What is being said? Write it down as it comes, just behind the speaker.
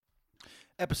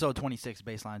Episode 26,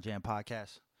 Bassline Jam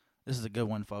Podcast. This is a good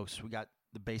one, folks. We got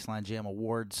the Bassline Jam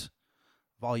Awards,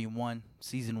 Volume 1,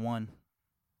 Season 1.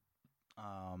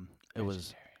 It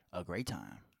was a great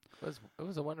time. It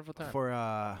was a wonderful time.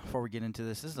 Before we get into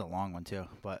this is a long one, too.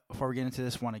 But before we get into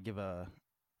this, I want to give a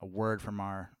word from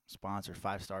our sponsor,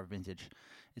 5 Star Vintage.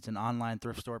 It's an online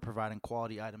thrift store providing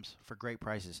quality items for great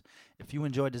prices. If you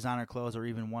enjoy designer clothes or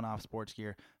even one-off sports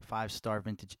gear, 5 Star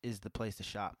Vintage is the place to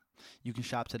shop. You can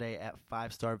shop today at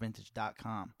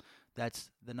 5starvintage.com.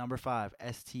 That's the number 5,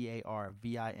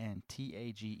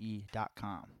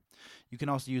 StarVintage.com. You can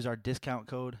also use our discount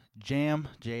code JAM,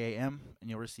 J-A-M, and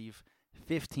you'll receive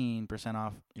 15%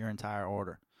 off your entire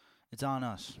order. It's on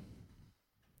us.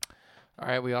 All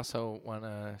right, we also want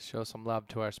to show some love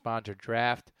to our sponsor,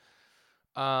 Draft.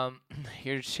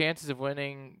 Your chances of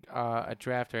winning a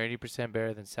draft are 80%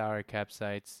 better than salary cap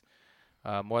sites.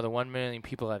 More than 1 million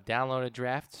people have downloaded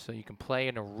Draft, so you can play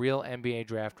in a real NBA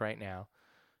draft right now.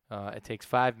 It takes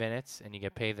 5 minutes, and you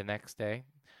get paid the next day.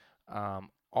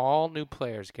 All new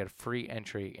players get a free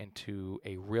entry into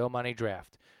a real money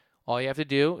draft. All you have to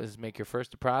do is make your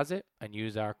first deposit and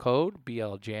use our code,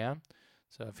 BLJAM.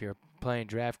 So if you're playing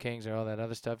DraftKings or all that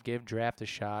other stuff, give Draft a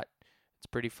shot. It's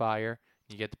pretty fire.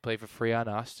 You get to play for free on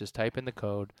us. Just type in the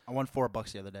code. I won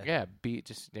 $4 the other day. Yeah,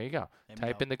 there you go.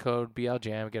 Type in the code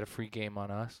BLJAM, get a free game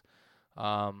on us.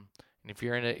 And if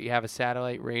you have a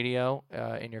satellite radio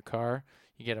in your car,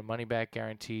 you get a money back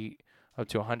guarantee up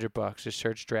to $100. Just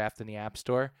search Draft in the App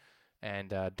Store,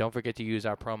 and don't forget to use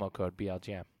our promo code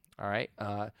BLJAM. All right,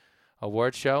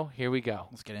 award show. Here we go.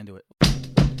 Let's get into it.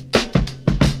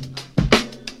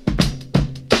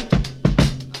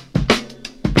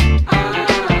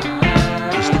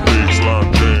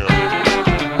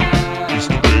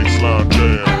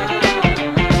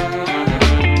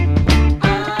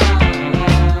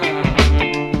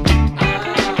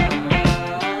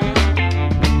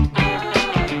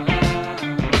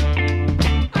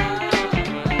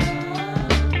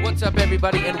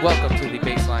 Everybody, and welcome to the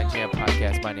Bassline Jam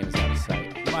Podcast. My name is Adam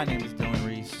Sight. My name is Dylan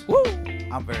Reese. Woo!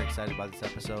 I'm very excited about this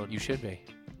episode. You should be.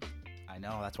 I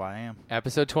know, that's why I am.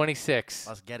 Episode 26.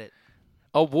 Let's get it.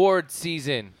 Award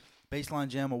season. Bassline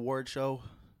Jam Award Show.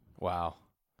 Wow.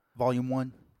 Volume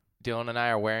 1. Dylan and I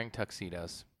are wearing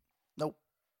tuxedos. Nope.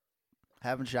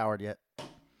 Haven't showered yet.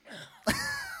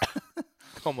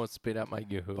 Almost spit out my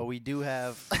yoo-hoo. But we do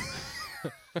have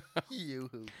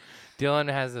yoo-hoo.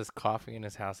 Dylan has this coffee in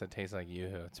his house that tastes like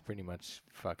yoo-hoo. It's pretty much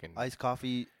fucking... Iced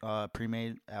coffee,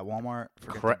 pre-made at Walmart.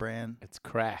 Forget the brand. It's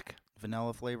crack.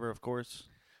 Vanilla flavor, of course.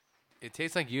 It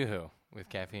tastes like yoo-hoo with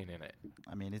caffeine in it.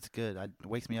 I mean, it's good. It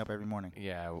wakes me up every morning.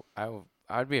 Yeah,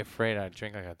 I'd be afraid I'd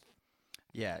drink like a...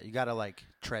 Yeah, you gotta,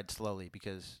 tread slowly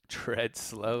because... Tread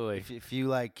slowly. If you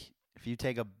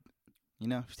take a...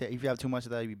 if you have too much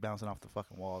of that, you'd be bouncing off the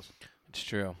fucking walls. It's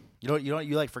true.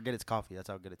 You forget it's coffee. That's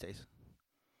how good it tastes.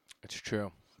 It's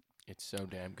true. It's so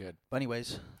damn good. But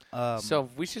anyways. So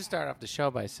we should start off the show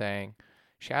by saying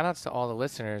shout-outs to all the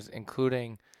listeners,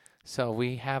 including... So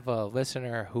we have a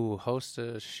listener who hosts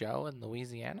a show in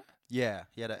Louisiana? Yeah.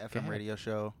 He had an FM radio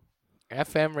show.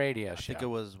 FM radio show. I think it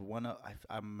was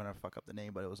I'm going to fuck up the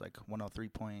name, but it was 103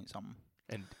 point something.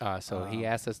 And so he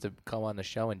asked us to come on the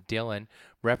show, and Dylan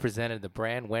represented the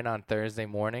brand, went on Thursday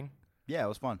morning. Yeah, it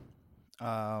was fun.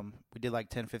 We did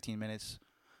 10, 15 minutes.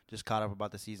 Just caught up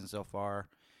about the season so far.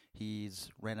 He's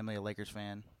randomly a Lakers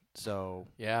fan, so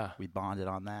yeah, we bonded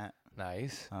on that.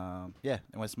 Nice. Yeah,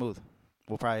 it went smooth.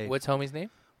 We'll probably. What's homie's name?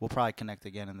 We'll probably connect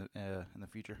again in the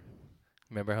future.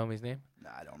 Remember homie's name? Nah,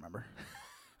 I don't remember.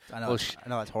 I know. I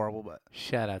know that's horrible, but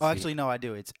shout out. Oh, actually, no, I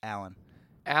do. It's Alan.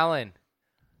 Alan,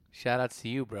 shout outs to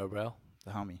you, bro.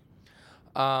 The homie.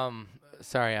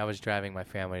 Sorry, I was driving my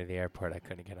family to the airport. I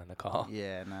couldn't get on the call.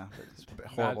 Yeah, no. It's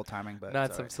horrible timing, but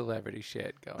not some celebrity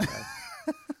shit going on.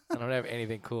 I don't have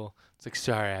anything cool. It's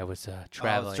sorry, I was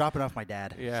traveling. I was dropping off my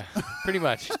dad. Yeah, pretty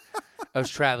much. I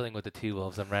was traveling with the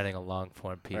T-Wolves. I'm writing a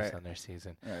long-form piece on their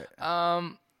season. Right.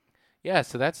 Yeah,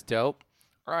 so that's dope.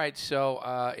 All right,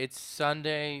 so it's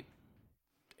Sunday,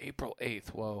 April 8th.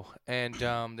 Whoa. And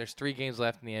there's 3 games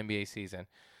left in the NBA season.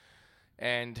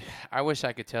 And I wish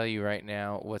I could tell you right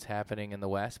now what's happening in the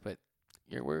West, but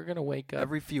we're going to wake up.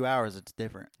 Every few hours, it's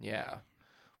different. Yeah.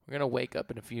 We're going to wake up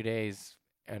in a few days,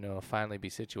 and it'll finally be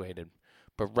situated.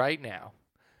 But right now,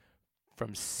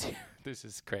 this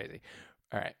is crazy.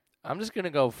 All right. I'm just going to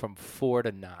go from 4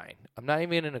 to 9. I'm not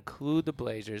even going to include the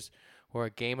Blazers, who are a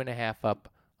game and a half up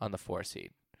on the 4 seed.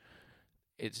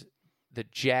 It's the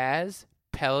Jazz,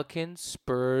 Pelicans,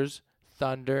 Spurs,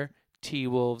 Thunder,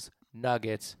 T-Wolves,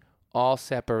 Nuggets, all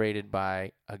separated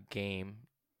by a game.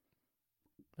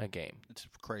 It's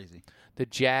crazy. The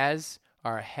Jazz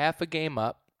are half a game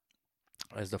up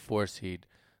as the 4 seed.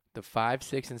 The 5,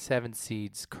 6, and 7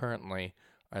 seeds currently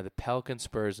are the Pelicans,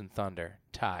 Spurs, and Thunder,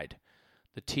 tied.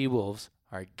 The T-Wolves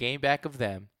are a game back of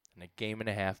them and a game and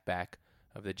a half back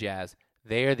of the Jazz.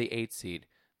 They are the 8 seed.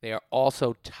 They are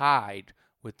also tied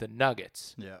with the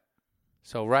Nuggets. Yeah.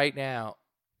 So right now,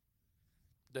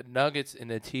 the Nuggets and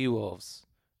the T-Wolves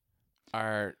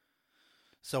are...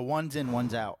 So one's in,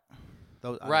 one's out.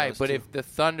 Right, but if the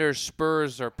Thunder,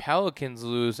 Spurs, or Pelicans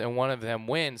lose and one of them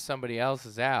wins, somebody else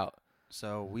is out.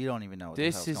 So we don't even know what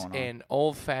This is going on. an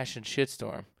old-fashioned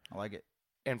shitstorm. I like it.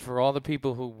 And for all the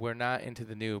people who were not into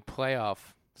the new playoff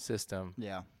system,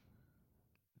 Yeah.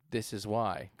 this is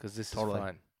why, because this Totally. is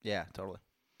fun. Yeah, totally.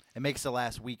 It makes the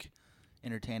last week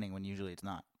entertaining when usually it's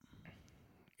not.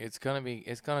 It's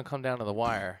gonna come down to the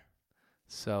wire.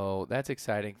 So that's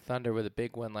exciting. Thunder with a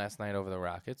big win last night over the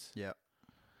Rockets. Yep.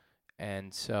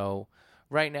 And so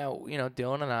right now,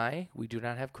 Dylan and I, we do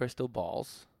not have crystal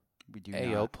balls. We do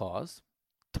Ayo, not. pause.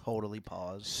 Totally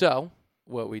pause. So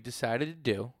what we decided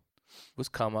to do was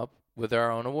come up with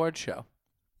our own award show.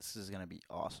 This is going to be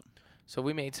awesome. So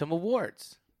we made some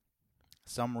awards.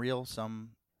 Some real,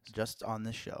 some just on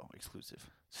this show, exclusive.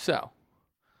 So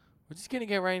we're just going to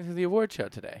get right into the award show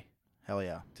today. Hell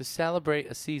yeah. To celebrate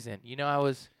a season. And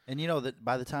you know that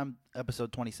by the time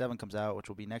episode 27 comes out, which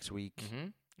will be next week,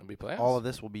 It'll be playoffs. all of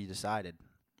this will be decided.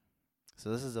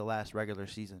 So this is the last regular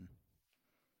season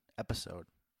episode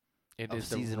It of is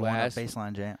the season 1 of last.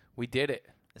 Bassline Jam. We did it.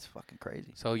 It's fucking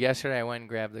crazy. So yesterday I went and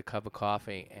grabbed a cup of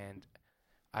coffee, and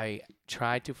I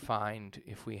tried to find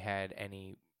if we had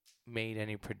made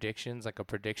any predictions, like a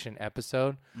prediction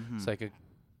episode, so I could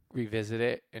revisit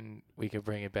it and we could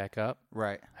bring it back up.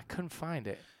 Right. I couldn't find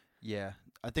it. Yeah.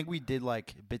 I think we did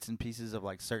like bits and pieces of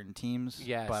like certain teams.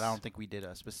 Yes. But I don't think we did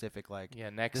a specific like Yeah,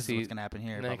 next this is what's gonna happen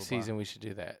here. next blah, blah, season we should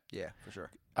do that. blah. Yeah, for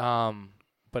sure.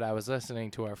 But I was listening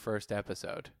to our first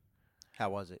episode.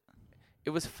 How was it? It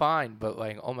was fine, but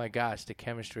like, oh my gosh, the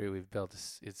chemistry we've built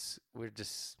we're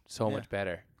just so Yeah. much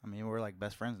better. I mean, we're like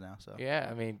best friends now, so Yeah,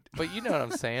 I mean, but you know what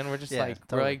I'm saying? We're just Yeah, we're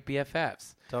totally. like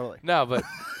BFFs. totally. No, but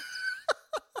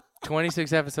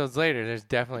 26 episodes later, there's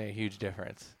definitely a huge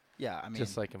difference. Yeah, I mean,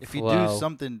 Just like in if flow. you do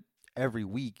something every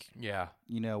week, Yeah.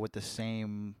 with the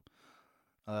same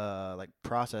like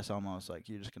process almost, like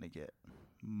you're just gonna get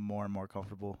more and more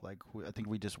comfortable. Like I think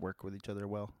we just work with each other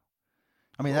well.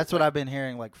 I mean, that's what I've been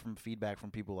hearing like from feedback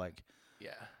from people. Like,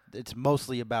 Yeah. it's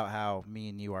mostly about how me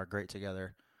and you are great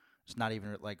together. It's not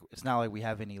even like it's not like we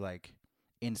have any like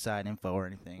inside info or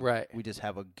anything. Right. We just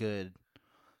have a good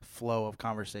flow of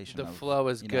conversation. The of, flow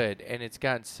is you know. good, and it's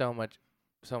gotten so much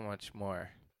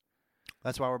more.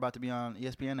 That's why we're about to be on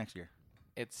ESPN next year.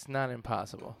 It's not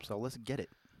impossible. So let's get it,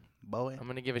 boy. I'm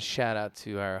going to give a shout out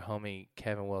to our homie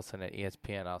Kevin Wilson at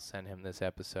ESPN. I'll send him this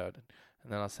episode,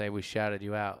 and then I'll say we shouted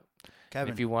you out. Kevin,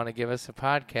 And if you want to give us a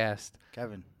podcast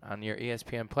Kevin, on your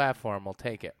ESPN platform, we'll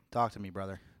take it. talk to me,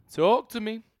 brother. Talk to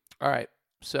me. All right.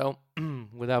 So,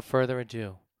 without further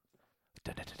ado,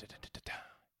 the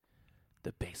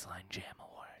Bassline Jam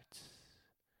Awards.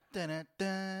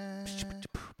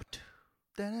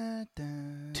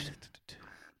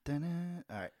 All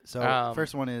right. So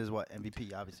first one is what?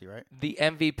 MVP, obviously, right? The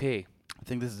MVP. I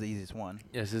think this is the easiest one.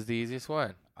 This is the easiest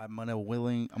one. I'm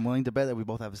willing to bet that we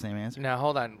both have the same answer. Now,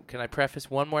 hold on. Can I preface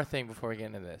one more thing before we get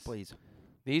into this? Please.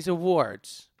 These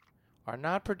awards are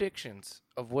not predictions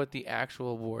of what the actual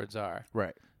awards are.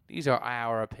 Right. These are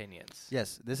our opinions.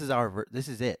 Yes, this is this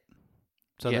is it.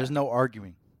 So Yeah. there's no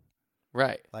arguing.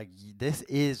 Right. Like this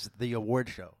is the award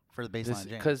show for the Bassline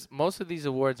Jam. Because most of these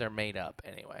awards are made up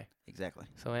anyway. Exactly.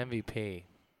 So MVP.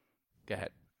 Go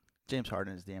ahead. James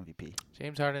Harden is the MVP.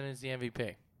 James Harden is the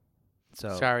MVP.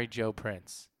 So Sorry, Joe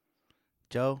Prince.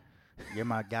 Joe, you're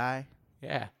my guy.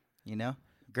 Yeah.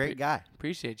 Great guy.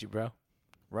 Appreciate you, bro.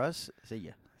 Russ, see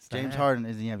ya. It's not James happening. Harden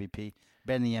is the MVP.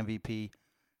 Been the MVP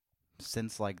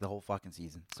since like the whole fucking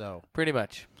season. So Pretty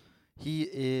much. he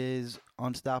is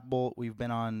unstoppable. We've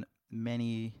been on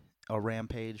many a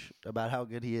rampage about how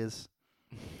good he is.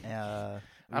 I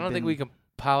don't think we can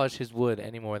polish his wood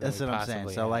any more than That's we what I'm possibly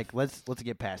saying. So have. like, let's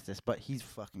get past this. But he's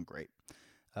fucking great.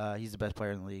 He's the best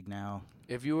player in the league now.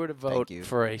 If you were to Thank vote you.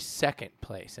 for a second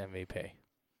place MVP,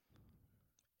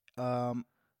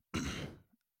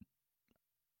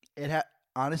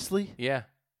 Honestly, yeah,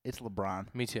 it's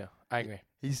LeBron. me too. I agree.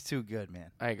 He's too good,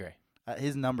 man. I agree.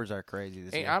 His numbers are crazy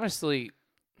this Hey, year. honestly,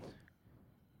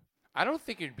 I don't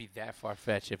think it'd be that far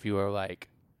fetched if you were like,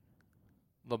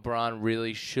 LeBron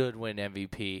really should win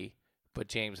MVP, but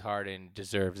James Harden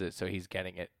deserves it, so he's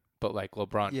getting it. But like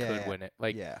LeBron could win it.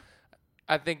 Like, yeah,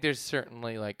 I think there's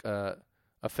certainly like a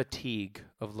fatigue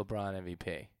of LeBron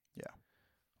MVP. Yeah.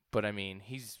 But, I mean,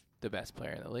 he's the best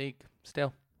player in the league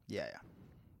still. Yeah.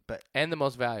 And the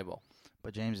most valuable.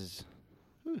 But James is...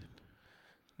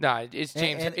 No, it's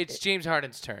James. And it's James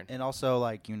Harden's turn. And also,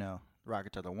 like,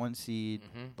 Rockets are the 1 seed,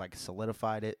 like,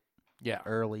 solidified it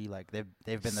early. Like, they've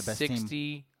been the best team.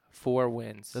 64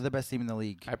 wins. They're the best team in the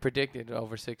league. I predicted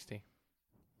over 60.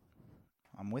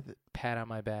 I'm with it. Pat on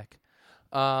my back.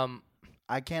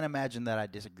 I can't imagine that I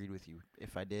disagreed with you.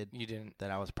 If I did, You didn't.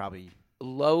 then I was probably...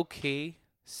 Low-key,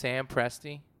 Sam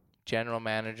Presti, general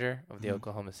manager of the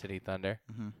Oklahoma City Thunder,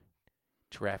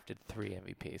 drafted 3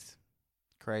 MVPs.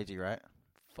 Crazy, right?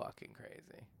 Fucking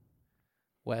crazy.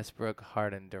 Westbrook,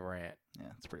 Harden, Durant.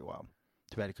 Yeah, it's pretty wild.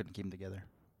 Too bad he couldn't keep them together.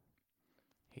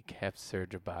 He kept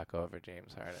Serge Ibaka over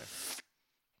James Harden.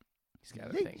 He's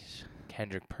got to think.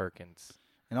 Kendrick Perkins.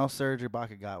 And all Serge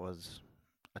Ibaka got was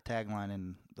a tagline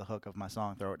in the hook of my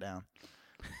song, Throw It Down.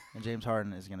 And James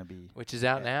Harden is going to be... Which is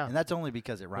out now. And that's only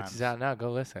because it rhymes. Which is out now.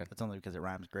 Go listen. That's only because it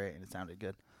rhymes great and it sounded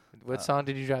good. What song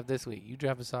did you drop this week? You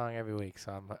drop a song every week,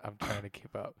 so I'm trying to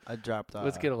keep up. I dropped...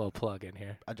 Let's get a little plug in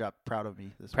here. I dropped Proud of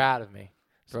Me this week. Proud of Me.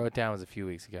 Throw It Down was a few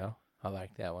weeks ago. I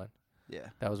like that one. Yeah.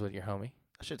 That was with your homie?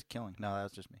 That shit's killing. No, that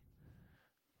was just me.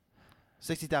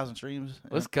 60,000 streams.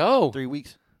 Let's go. 3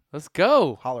 weeks. Let's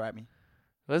go. Holler at me.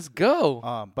 Let's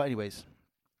go. But anyways,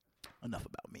 enough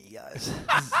about me, guys.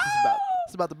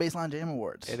 It's about the Bassline Jam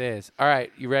Awards. It is. All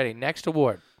right, you ready? Next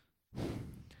award.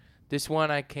 This one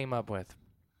I came up with.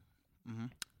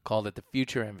 Called it the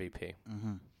Future MVP.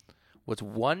 What's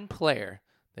one player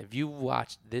that you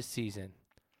watched this season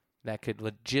that could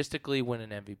logistically win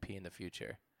an MVP in the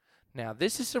future? Now,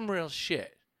 this is some real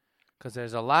shit because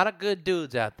there's a lot of good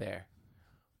dudes out there,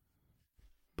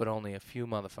 but only a few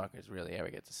motherfuckers really ever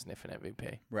get to sniff an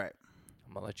MVP. Right.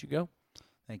 I'm going to let you go.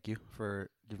 Thank you for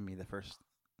giving me the first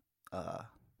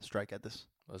strike at this.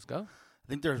 Let's go. I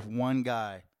think there's one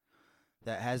guy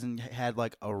that hasn't had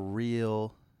like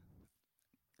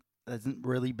hasn't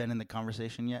really been in the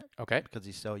conversation yet. Okay. Because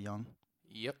he's so young.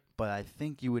 Yep. But I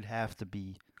think you would have to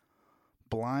be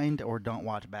blind or don't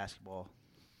watch basketball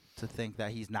to think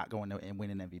that he's not going to win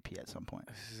an MVP at some point.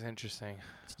 This is interesting.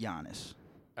 It's Giannis.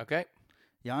 Okay.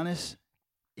 Giannis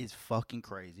is fucking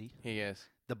crazy. He is.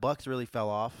 The Bucks really fell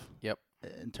off. Yep.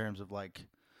 In terms of like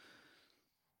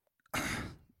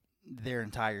their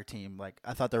entire team. Like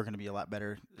I thought they were going to be a lot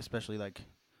better, especially like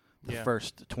the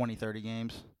first 20, 30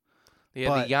 games. Yeah,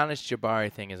 but, the Giannis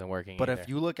Jabari thing isn't working But either. if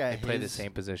you look at they play the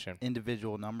same position.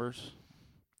 Individual numbers,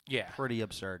 pretty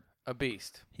absurd. A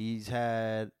beast. He's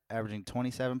had averaging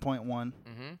 27.1.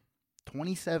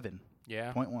 27.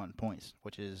 Yeah. 0.1 points,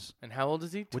 which is... And how old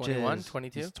is he? 21,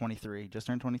 22? He's 23, just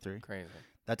turned 23. Crazy.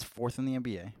 That's 4th in the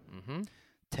NBA.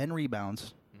 10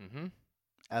 rebounds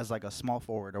as like a small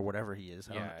forward or whatever he is.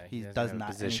 He does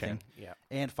not anything. Yeah.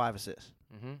 And 5 assists.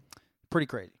 Pretty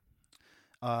crazy.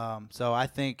 So I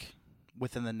think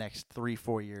within the next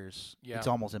 3-4 years, it's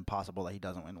almost impossible that he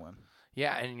doesn't win one.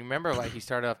 Yeah, and you remember like he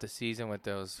started off the season with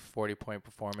those 40-point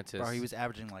performances. Bro, he was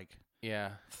averaging like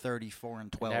 34 and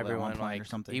 12 and everyone at one point like, or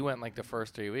something. He went like the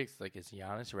first 3 weeks like, is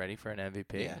Giannis ready for an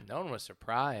MVP? Yeah. And no one was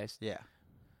surprised. Yeah.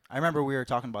 I remember we were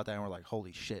talking about that and we're like,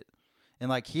 holy shit. And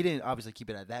like he didn't obviously keep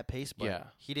it at that pace,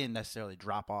 but he didn't necessarily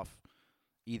drop off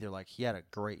either. Like he had a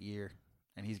great year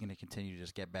and he's going to continue to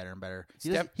just get better and better.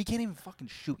 He can't even fucking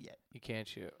shoot yet. He can't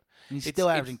shoot. And he's still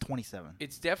averaging 27.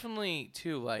 It's definitely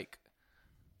too like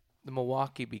the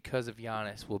Milwaukee, because of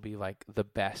Giannis, will be like the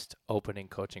best opening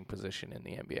coaching position in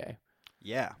the NBA.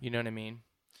 Yeah. You know what I mean?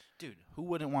 Dude, who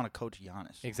wouldn't want to coach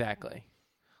Giannis? Exactly.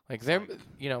 Like they're,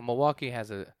 Milwaukee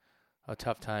has a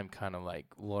tough time kind of like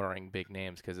luring big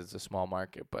names because it's a small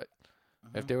market. But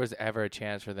if there was ever a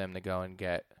chance for them to go and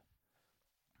get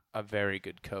a very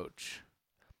good coach,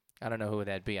 I don't know who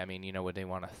that'd be. I mean, would they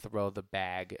want to throw the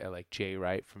bag at like Jay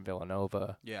Wright from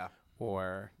Villanova? Yeah.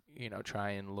 Or,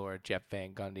 try and lure Jeff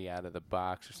Van Gundy out of the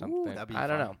box or something. That'd be I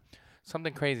don't know.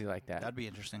 Something crazy like that. That'd be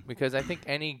interesting. Because I think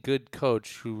any good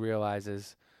coach who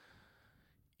realizes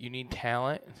you need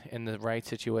talent in the right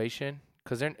situation,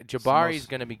 because Jabari's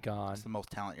going to be gone. It's the most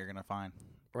talent you're going to find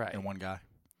right in one guy.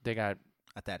 They got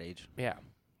at that age. Yeah.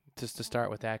 Just to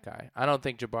start with that guy. I don't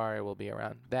think Jabari will be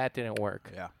around. That didn't work.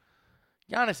 Yeah.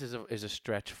 Giannis is a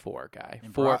stretch 4 guy.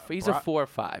 He's a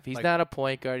 4-5. He's not a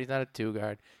point guard. He's not a 2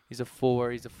 guard. He's a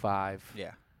 4. He's a 5.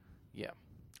 Yeah. Yeah.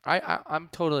 I'm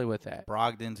totally with that.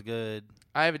 Brogdon's good.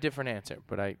 I have a different answer,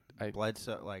 but I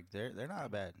Bledsoe, like they're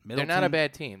not bad. They're not a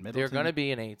bad team. They're going to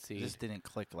be an 8 seed. Just didn't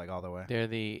click like all the way. They're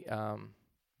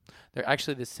they're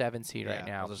actually the 7 seed right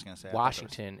now. I was just gonna say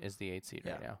Washington is the 8 seed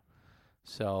right now.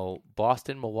 So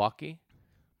Boston, Milwaukee,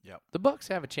 Yep. The Bucks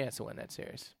have a chance to win that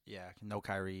series. Yeah. No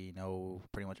Kyrie, no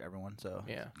pretty much everyone. So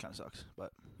Yeah. kind of sucks.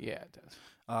 But Yeah, it does.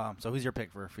 so who's your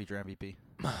pick for future MVP?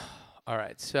 All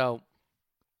right, so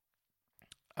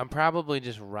I'm probably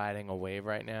just riding a wave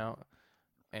right now,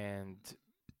 and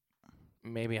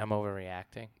maybe I'm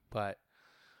overreacting, but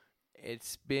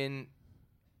it's been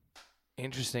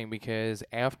interesting because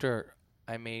after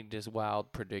I made this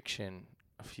wild prediction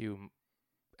a few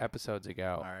episodes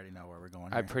ago, I already know where we're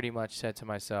going. I pretty much said to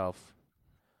myself,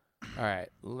 all right,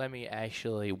 let me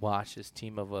actually watch this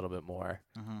team a little bit more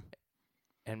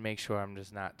and make sure I'm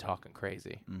just not talking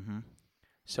crazy.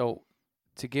 So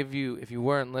to give you, if you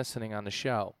weren't listening on the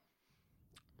show,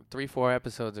 3-4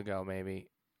 episodes ago maybe,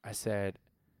 I said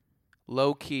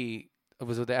low-key, it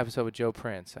was with the episode with Joe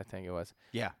Prince, I think it was.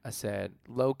 Yeah. I said,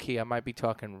 low-key, I might be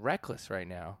talking reckless right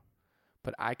now,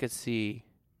 but I could see,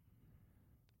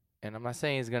 and I'm not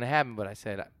saying it's going to happen, but I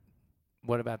said,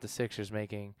 what about the Sixers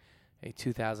making a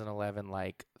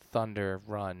 2011-like Thunder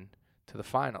run to the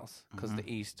finals? Because the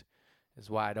East is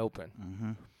wide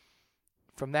open.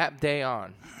 From that day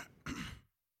on,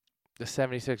 the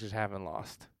 76ers haven't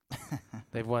lost.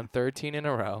 They've won 13 in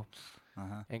a row,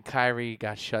 and Kyrie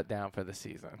got shut down for the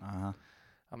season.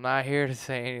 I'm not here to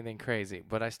say anything crazy,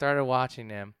 but I started watching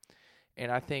them,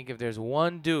 and I think if there's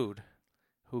one dude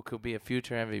who could be a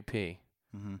future MVP,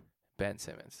 Ben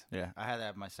Simmons. Yeah, I had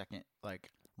that as my second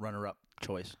runner-up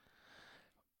choice.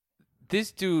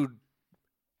 This dude,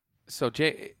 so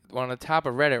Jay, on the top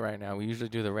of Reddit right now, we usually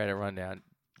do the Reddit rundown.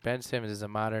 Ben Simmons is a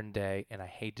modern day, and I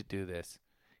hate to do this,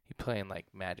 he's playing like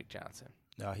Magic Johnson.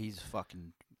 No, he's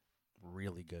fucking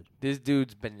really good. This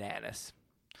dude's bananas.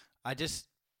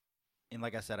 And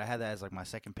like I said, I had that as my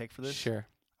second pick for this. Sure.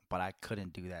 But I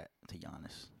couldn't do that to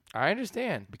Giannis. I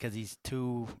understand. Because he's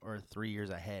 2 or 3 years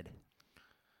ahead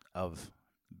of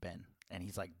Ben. And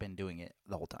he's been doing it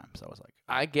the whole time. So I was like,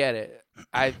 I get it.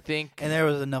 I think. And there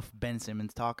was enough Ben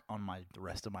Simmons talk on the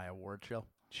rest of my award show.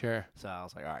 Sure. So I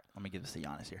was like, all right, let me give this to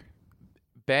Giannis here.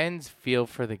 Ben's feel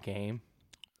for the game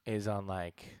is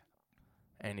unlike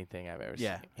anything I've ever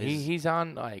Yeah, seen. He's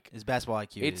on his basketball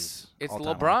IQ it's is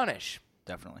LeBronish.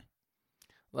 Definitely.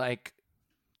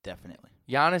 Definitely.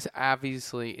 Giannis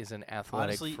obviously is an athletic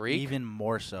Honestly, freak. even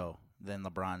more so than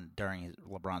LeBron during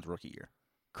LeBron's rookie year.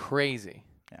 Crazy.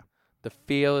 Yeah. The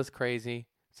feel is crazy.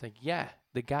 It's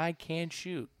the guy can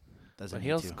shoot. But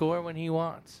he'll score when he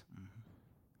wants.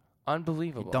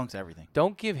 Unbelievable. He dunks everything.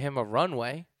 Don't give him a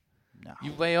runway. No.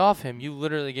 You lay off him, you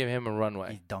literally give him a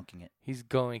runway. He's dunking it. He's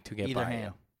going to get Either by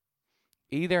hand.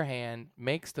 you. Either hand,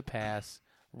 makes the pass,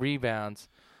 rebounds.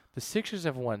 The Sixers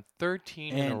have won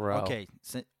 13 in a row. Okay,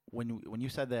 so when you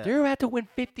said that, They're about to win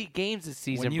 50 games this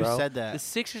season, when you bro. said that, the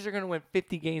Sixers are going to win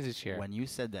 50 games this year. when you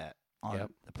said that on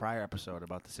the prior episode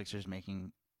about the Sixers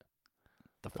making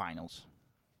the finals,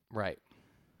 right.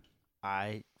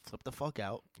 I flipped the fuck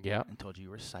out and told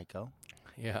you were psycho.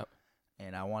 Yeah.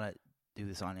 And I want to do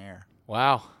this on air.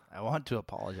 Wow. I want to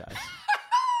apologize.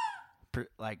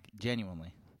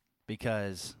 Genuinely.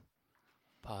 Because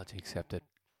apology accepted.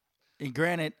 And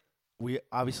granted, we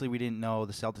didn't know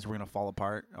the Celtics were going to fall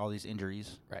apart, all these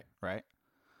injuries. Right?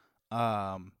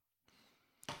 I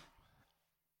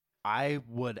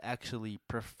would actually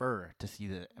prefer to see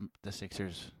the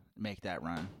Sixers make that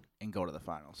run and go to the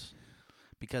finals.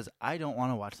 Because I don't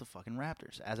want to watch the fucking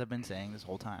Raptors, as I've been saying this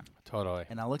whole time. Totally.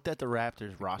 And I looked at the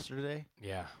Raptors roster today.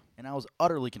 Yeah. And I was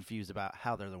utterly confused about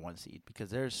how they're the 1 seed. Because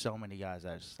there's so many guys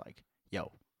that are just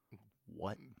yo,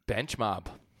 what? Bench mob.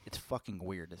 It's fucking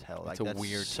weird as hell. It's a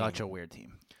weird such team. a weird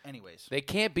team. Anyways. They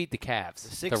can't beat the Cavs.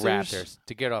 The Sixers, Raptors.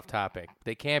 To get off topic.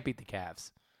 They can't beat the Cavs.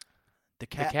 The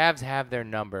Cavs have their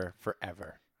number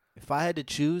forever. If I had to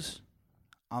choose,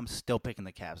 I'm still picking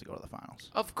the Cavs to go to the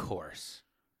finals. Of course.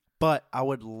 But I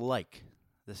would like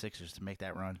the Sixers to make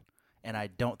that run. And I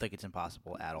don't think it's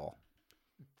impossible at all.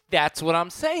 That's what I'm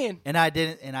saying. And I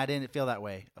didn't feel that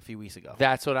way a few weeks ago.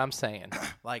 That's what I'm saying.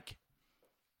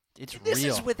 It's this real. This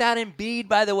is without Embiid,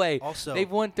 by the way. Also, they've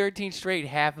won 13 straight.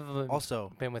 Half of them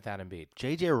also been without Embiid.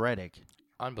 JJ Redick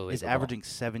Unbelievable. is averaging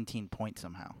 17 points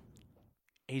somehow.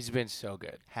 He's been so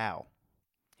good. How?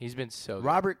 He's been so good.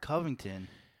 Robert Covington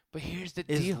but here's the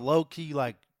is deal. low-key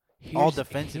all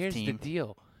defensive here's team. Here's the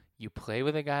deal. You play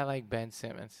with a guy like Ben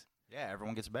Simmons. Yeah,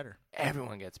 everyone gets better.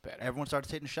 Everyone gets better. Everyone starts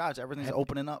hitting shots. Everything's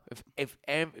opening up. If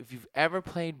you've ever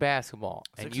played basketball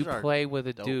and you play with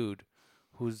a dude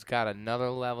who's got another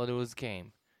level to his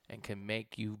game and can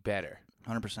make you better.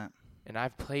 100%. And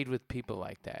I've played with people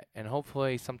like that. And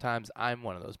hopefully sometimes I'm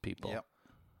one of those people. Yep.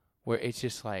 Where it's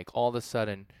just all of a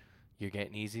sudden you're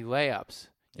getting easy layups.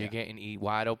 You're getting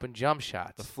wide open jump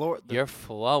shots. You're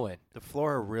flowing. The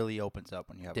floor really opens up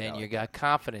when you have. Then you got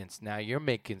confidence. Now you're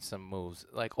making some moves.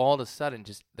 Like all of a sudden,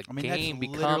 just the game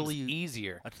becomes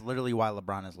easier. That's literally why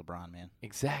LeBron is LeBron, man.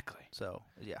 Exactly. So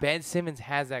yeah, Ben Simmons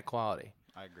has that quality.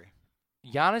 I agree.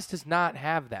 Giannis does not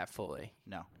have that fully.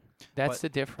 No, that's the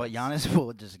difference. But Giannis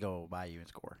will just go by you and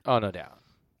score. Oh, no doubt.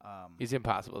 He's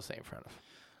impossible to stay in front of.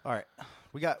 All right,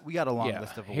 we got a long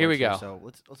list of awards here we go. So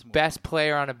let's move Best on.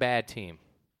 player on a bad team.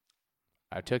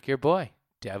 I took your boy,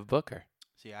 Dev Booker.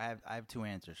 See, I have two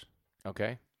answers.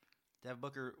 Okay. Dev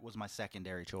Booker was my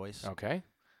secondary choice. Okay.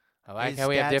 I like how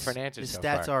we have different answers. His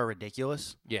stats are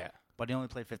ridiculous. Yeah. But he only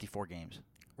played 54 games.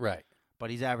 Right. But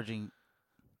he's averaging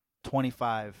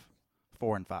 25,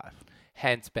 4 and 5.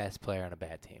 Hence, best player on a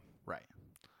bad team. Right.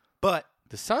 But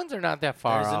the Suns are not that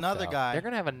far off. There's another guy. They're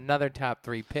gonna have another top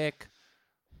 3 pick.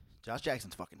 Josh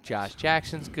Jackson's fucking nice. Josh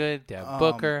Jackson's good. Dev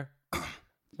Booker.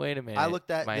 Wait a minute. I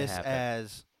looked at this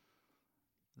as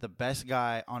the best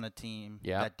guy on a team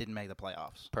that didn't make the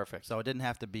playoffs. Perfect. So it didn't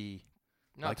have to be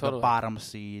totally. the bottom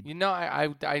seed. You know, I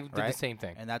did the same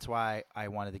thing. And that's why I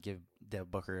wanted to give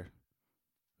Dev Booker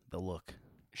the look.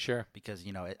 Sure. Because,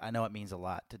 I know it means a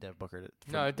lot to Dev Booker it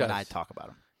does. when I talk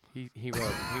about him. He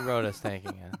wrote us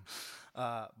thanking him.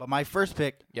 But my first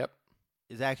pick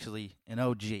is actually an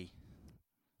OG.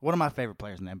 One of my favorite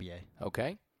players in the NBA.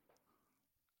 Okay.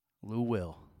 Lou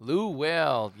Will. Lou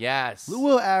Will, yes. Lou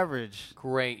Will averaged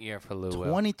great year for Lou Will.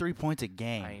 23 points a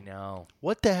game. I know.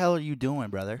 What the hell are you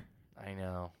doing, brother? I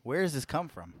know. Where does this come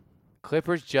from?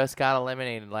 Clippers just got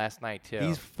eliminated last night, too.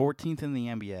 He's 14th in the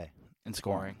NBA in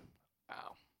scoring.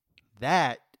 Wow.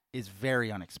 That is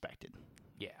very unexpected.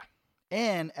 Yeah.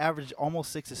 And averaged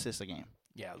almost 6 assists a game.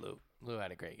 Yeah, Lou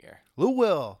had a great year. Lou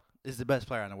Will is the best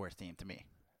player on the worst team to me.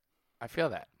 I feel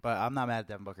that. But I'm not mad at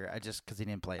Devin Booker. Because he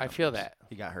didn't play. I feel that.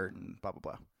 He got hurt and blah, blah,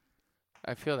 blah.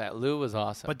 I feel that. Lou was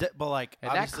awesome. But like,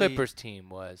 and that Clippers team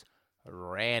was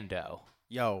rando.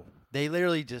 Yo, they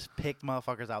literally just picked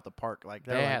motherfuckers out the park. Like,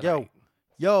 they're like,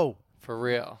 yo. For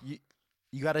real.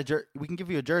 You got we can give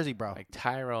you a jersey, bro. Like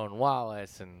Tyrone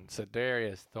Wallace and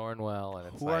Sedarius Thornwell.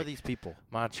 And Who are these people?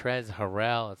 Montrezl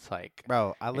Harrell. It's like.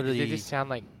 Bro, I literally. They just sound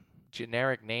like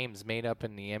generic names made up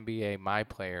in the NBA My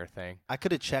Player thing. I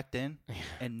could have checked in,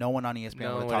 and no one on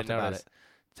ESPN would have talked about it.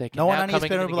 It's like, no one on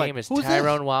ESPN would be like, is who's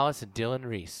Tyrone this? Wallace and Dylan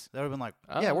Reese. They would have been like,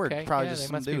 yeah, we're probably just they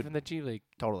some must dude. be from the G League.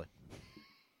 Totally.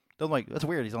 They're like, that's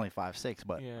weird. He's only 5'6",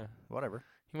 but whatever.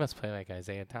 He must play like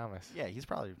Isaiah Thomas. Yeah, he's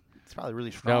probably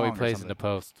really strong. No, he plays in the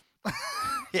post.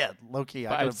 Yeah, low key.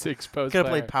 5'6" post. Could have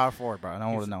played power forward, bro. No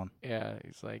one would have known. Yeah,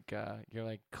 he's like you're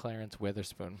like Clarence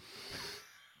Witherspoon.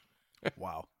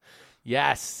 Wow.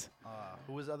 Yes.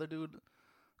 Who was the other dude?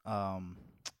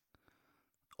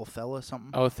 Othello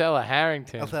something? Othello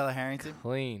Harrington. Othello Harrington.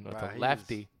 Clean with a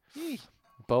lefty.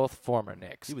 Both former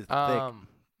Knicks. He was thick.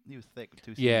 He was thick with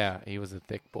 2 C's. Yeah, he was a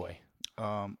thick boy.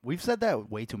 We've said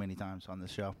that way too many times on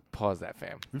this show. Pause that,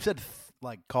 fam. We've said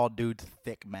called dudes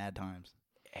thick mad times.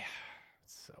 Yeah,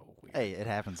 it's so weird. Hey, it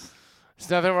happens.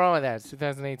 There's nothing wrong with that. It's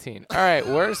 2018. All right,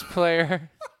 worst player.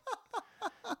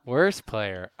 Worst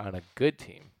player on a good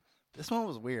team. This one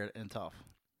was weird and tough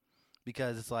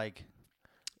because it's like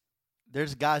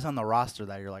there's guys on the roster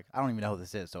that you're like, I don't even know who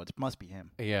this is, so it must be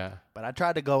him. Yeah. But I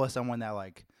tried to go with someone that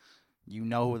you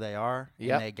know who they are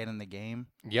and they get in the game.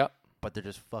 Yep. But they're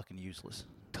just fucking useless.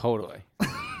 Totally.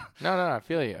 No, I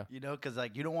feel you. You know, because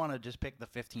you don't want to just pick the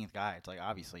 15th guy. It's like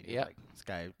obviously, this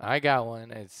guy. I got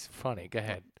one. It's funny. Go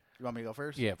ahead. You want me to go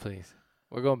first? Yeah, please.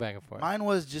 We're going back and forth. Mine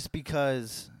was just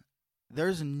because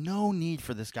there's no need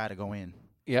for this guy to go in.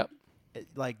 Yep.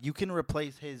 You can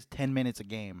replace his 10 minutes a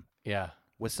game. Yeah.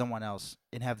 With someone else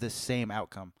and have this same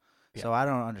outcome. Yeah. So I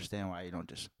don't understand why you don't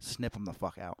just snip him the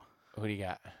fuck out. Who do you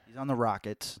got? He's on the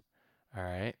Rockets. All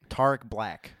right. Tariq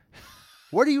Black.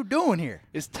 What are you doing here?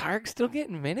 Is Tariq still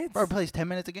getting minutes? Bro, plays 10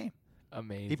 minutes a game.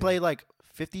 Amazing. He played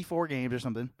 54 games or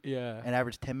something. Yeah. And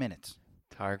averaged 10 minutes.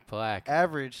 Tariq Black.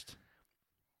 Averaged.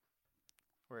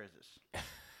 Where is this?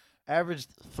 Averaged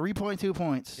 3.2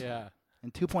 points. Yeah.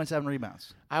 And 2.7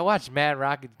 rebounds. I watched Mad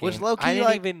Rocket games. Which low-key, I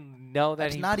didn't even know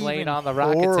that he played on the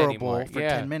Rockets anymore. For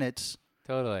 10 minutes.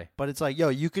 Totally. But it's like, yo,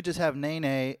 you could just have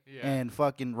Nene and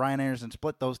fucking Ryan Anderson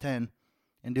split those 10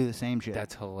 and do the same shit.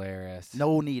 That's hilarious.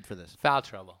 No need for this. Foul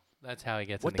trouble. That's how he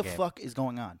gets in the game. What the fuck is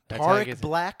going on? Tariq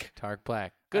Black? Tariq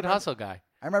Black. Good hustle guy.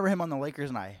 I remember him on the Lakers,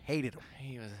 and I hated him.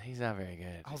 He's not very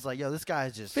good. I was like, yo, this guy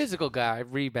is just... Physical guy,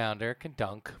 rebounder, can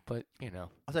dunk, but,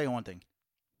 I'll tell you one thing.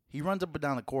 He runs up and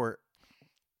down the court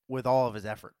with all of his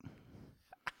effort.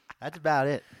 That's about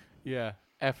it. Yeah,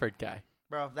 effort guy.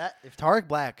 Bro, if Tariq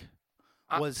Black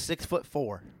was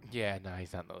 6'4". Yeah, no,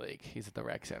 he's not in the league. He's at the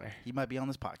rec center. He might be on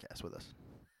this podcast with us.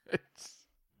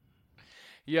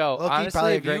 Yo, Look, he's honestly,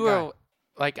 probably a if you great were guy.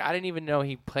 like, I didn't even know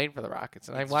he played for the Rockets,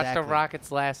 and I watched the Exactly.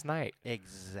 Rockets last night.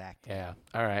 Exactly. Yeah.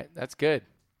 All right, that's good.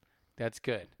 That's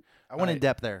good. I went in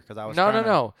depth there because I was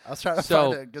No. I was trying to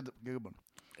So- find a good one.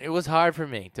 It was hard for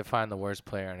me to find the worst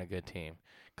player on a good team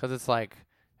because it's like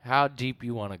how deep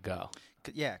you want to go.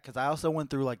 Yeah, because I also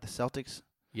went through like the Celtics,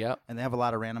 Yep. and they have a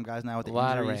lot of random guys now with A the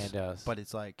lot injuries. of randos. But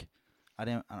it's like, I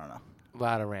don't know. A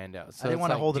lot of randos. So didn't it's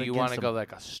wanna like, hold it do you want to against go them.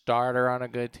 like a starter on a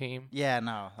good team? Yeah,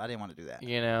 no, I didn't want to do that.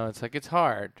 You know, it's like it's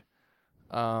hard.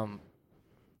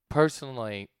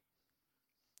 Personally,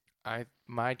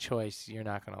 my choice you're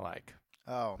not gonna like.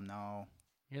 Oh no.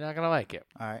 You're not gonna like it.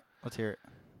 All right, let's hear it.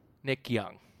 Nick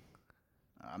Young.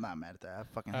 I'm not mad at that. I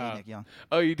fucking hate Nick Young.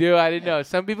 Oh, you do? I didn't Yeah. know.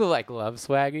 Some people like love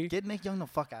Swaggy. Get Nick Young the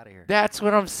fuck out of here. That's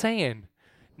what I'm saying.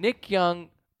 Nick Young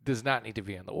does not need to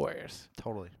be on the Warriors.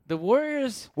 Totally. The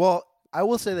Warriors. Well, I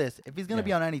will say this: if he's gonna Yeah.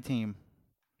 be on any team,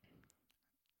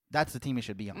 that's the team he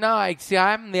should be on. No,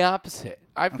 I'm the opposite.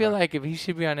 I feel Okay. like if he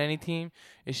should be on any team,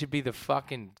 it should be the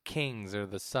fucking Kings or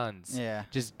the Suns. Yeah.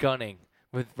 Just gunning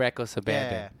with reckless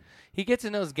abandon. Yeah. He gets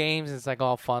in those games and it's like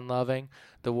all fun loving.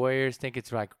 The Warriors think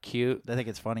it's like cute. They think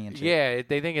it's funny and shit. Yeah,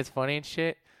 they think it's funny and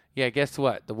shit. Yeah, guess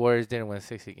what? The Warriors didn't win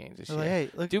 60 games this They're year.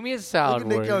 like, hey, look, Do me a look solid, at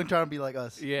Nick Warriors. Young trying to be like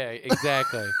us. Yeah,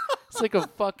 exactly. It's like a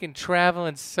fucking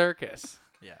traveling circus.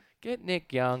 Yeah. Get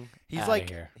Nick Young He's outta like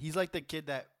here. he's like the kid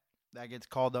that gets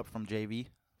called up from JV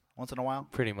once in a while,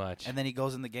 Pretty much. and then he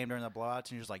goes in the game during the blowouts,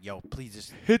 and you're just like, yo, please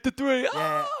just hit the three. Yeah,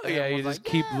 Oh! and Yeah, you everyone's just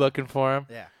like, keep yeah. looking for him.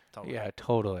 yeah, totally. Yeah,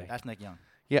 totally. That's Nick Young.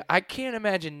 Yeah, I can't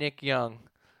imagine Nick Young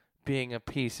being a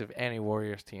piece of any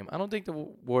Warriors team. I don't think the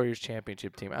Warriors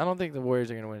championship team. I don't think the Warriors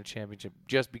are going to win a championship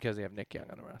just because they have Nick Young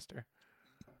on the roster.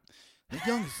 Nick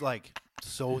Young's like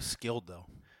so skilled though.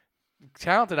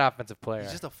 Talented offensive player.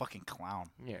 He's just a fucking clown.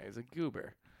 Yeah, he's a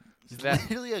goober. He's That-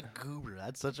 literally a goober.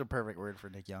 That's such a perfect word for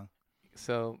Nick Young.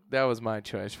 So that was my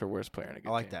choice for worst player in a good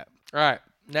I like team. that. All right,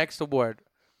 next award,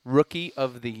 Rookie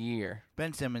of the Year.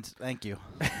 Ben Simmons, thank you.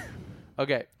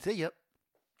 Okay, See ya.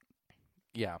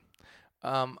 yeah.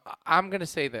 I'm going to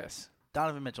say this.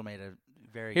 Donovan Mitchell made a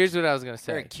very Here's what I was going to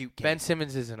very say. cute Ben case.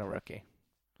 Simmons isn't a rookie.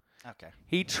 Okay.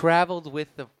 He traveled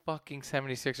with the fucking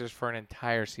 76ers for an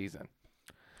entire season.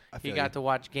 I He feel got you. to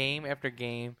watch game after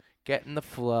game, get in the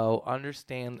flow,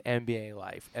 understand NBA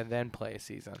life, and then play a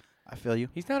season. I feel you.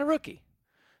 He's not a rookie.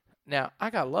 Now, I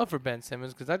got love for Ben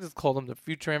Simmons because I just called him the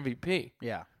future MVP.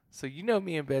 Yeah. So you know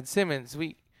me and Ben Simmons,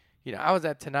 I was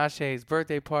at Tinashe's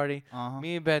birthday party. Uh-huh.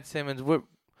 Me and Ben Simmons, we're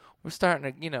starting to,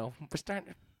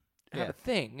 have Yeah. a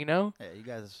thing, you know? Yeah, you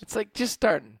guys It's like just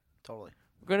starting. totally.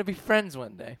 We're going to be friends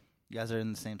one day. You guys are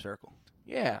in the same circle.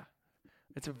 Yeah.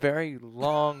 It's a very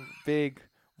long, big,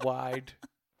 wide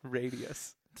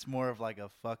radius. It's more of like a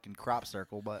fucking crop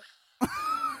circle, but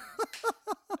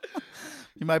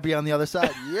you might be on the other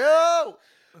side. Yo!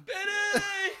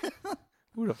 Benny!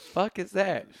 Who the fuck is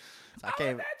that? I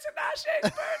can't. That's Tinashe's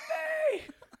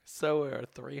birthday! So are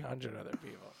 300 other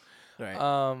people.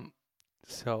 Right.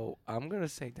 So I'm going to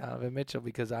say Donovan Mitchell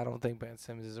because I don't think Ben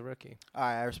Simmons is a rookie. All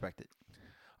right, I respect it.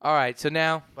 All right, so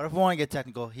now, But if we want to get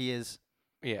technical, he is,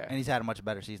 yeah. and he's had a much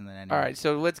better season than anyone. All right,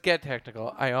 so let's get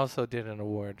technical. I also did an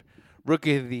award.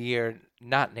 Rookie of the Year,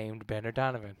 not named Ben or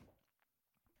Donovan.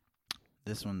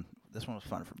 This one was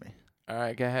fun for me. All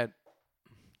right, go ahead.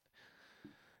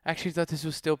 Actually, thought this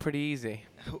was still pretty easy.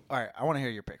 All right, I want to hear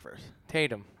your pick first.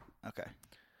 Tatum. Okay.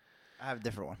 I have a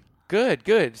different one.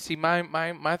 Good. See,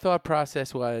 my thought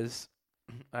process was,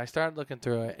 I started looking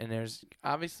through it, and there's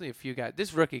obviously a few guys.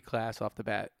 This rookie class off the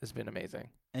bat has been amazing.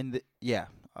 And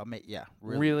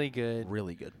Really good.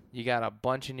 Really good. You got a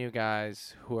bunch of new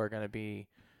guys who are going to be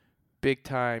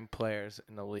big-time players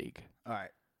in the league. All right.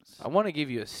 I want to give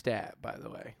you a stat, by the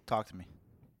way. Talk to me.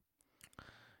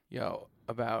 Yo,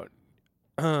 about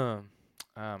oh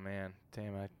man,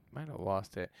 damn, I might have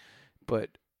lost it. But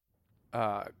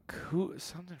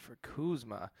something for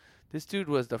Kuzma. This dude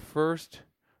was the first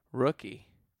rookie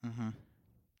Mm-hmm.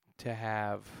 to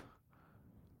have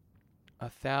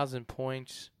 1,000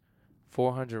 points,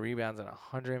 400 rebounds, and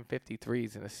 150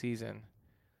 threes in a season.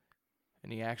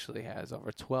 And he actually has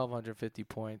over 1,250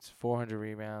 points, 400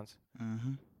 rebounds, Mm-hmm.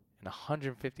 and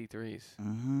 150 threes.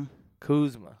 Mm-hmm.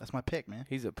 Kuzma. That's my pick, man.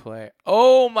 He's a player.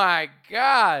 Oh, my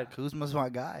God. Kuzma's my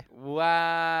guy.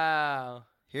 Wow.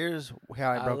 Here's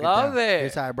how I I broke it love down. it.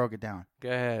 Here's how I broke it down. Go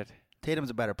ahead.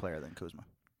 Tatum's a better player than Kuzma.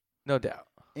 No doubt.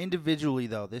 Individually,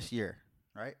 though, this year,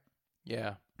 right?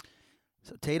 Yeah.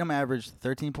 So Tatum averaged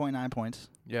 13.9 points,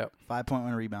 Yep.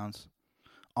 5.1 rebounds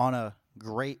on a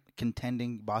great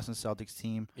contending Boston Celtics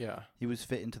team. Yeah. He was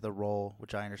fit into the role,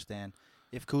 which I understand.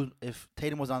 If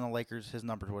Tatum was on the Lakers, his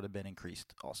numbers would have been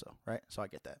increased also, right? So I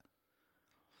get that.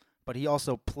 But he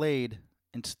also played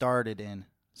and started in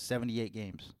 78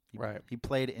 games. Right. He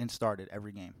played and started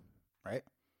every game, right?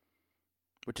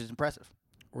 Which is impressive.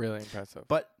 Really impressive.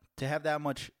 But to have that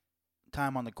much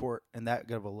time on the court and that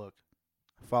good of a look,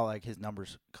 I felt like his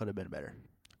numbers could have been better.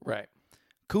 Right.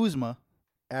 Kuzma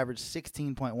averaged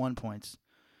 16.1 points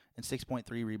and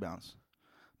 6.3 rebounds,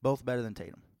 both better than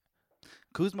Tatum.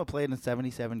 Kuzma played in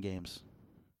 77 games,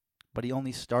 but he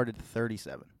only started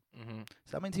 37. Mm-hmm.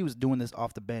 So that means he was doing this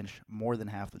off the bench more than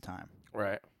half the time.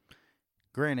 Right.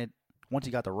 Granted, once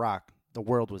he got the rock, the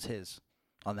world was his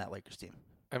on that Lakers team.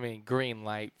 I mean, green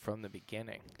light from the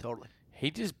beginning. Totally.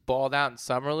 He just balled out in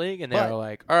summer league, and they But- were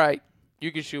like, "All right,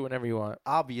 you can shoot whenever you want."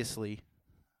 Obviously,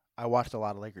 I watched a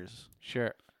lot of Lakers,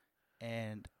 Sure.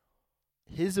 and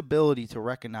his ability to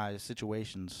recognize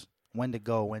situations, when to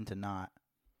go, when to not,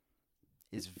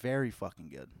 is very fucking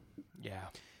good. Yeah.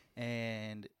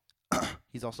 And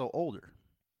he's also older.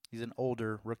 He's an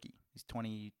older rookie. He's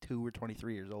 22 or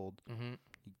 23 years old. Mm-hmm.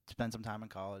 He spent some time in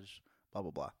college, blah,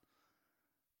 blah, blah.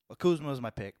 But Kuzma was my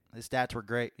pick. His stats were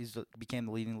great. He became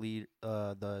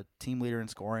the team leader in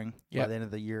scoring by the end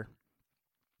of the year.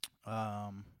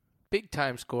 Big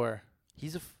time scorer. He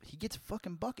gets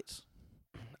fucking buckets.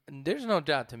 And there's no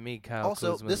doubt to me, Kyle.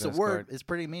 Also, Kuzma's this gonna award score. is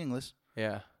pretty meaningless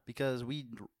Yeah. because we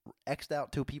X'd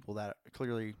out two people that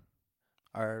clearly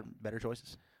are better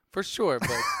choices. For sure,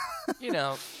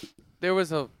 but there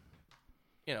was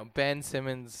Ben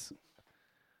Simmons.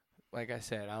 Like I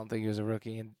said, I don't think he was a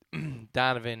rookie, and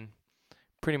Donovan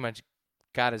pretty much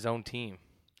got his own team.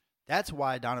 That's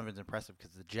why Donovan's impressive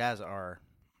because the Jazz are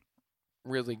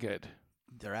Really good.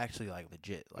 they're actually like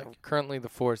legit, like, Currently the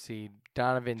 4 seed.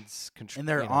 Donovan's and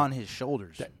they're on his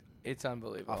shoulders It's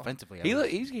unbelievable. offensively.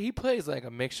 He plays like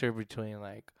a mixture between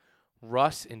like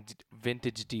Russ and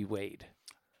vintage D Wade.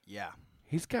 Yeah,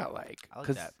 He's got I like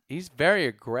because that. he's very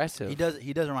aggressive. He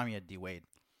does remind me of D Wade.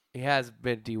 He has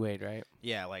been D Wade, right?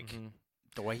 Yeah, like Mhm.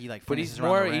 the way he like. But finishes he's around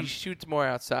more. the rim. He shoots more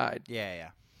outside.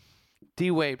 Yeah.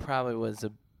 D Wade probably was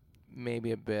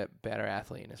maybe a bit better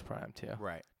athlete in his prime too.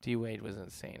 Right. D Wade was an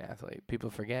insane athlete. People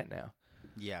forget now.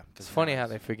 Yeah. It's funny how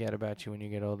they forget about you when you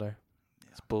get older.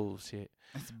 It's bullshit.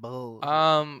 It's bull.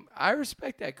 I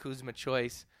respect that Kuzma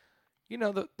choice.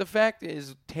 The fact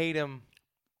is Tatum,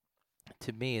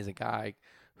 to me, is a guy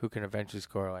who can eventually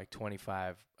score like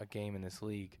 25 a game in this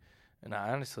league. And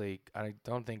I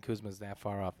don't think Kuzma's that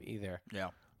far off either. Yeah.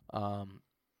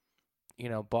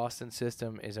 Boston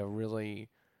system is a really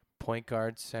point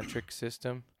guard centric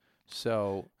system.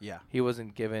 So Yeah. he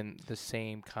wasn't given the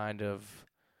same kind of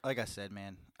Like I said,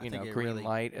 man, I think it green really,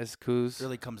 light as Kuz.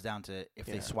 really comes down to if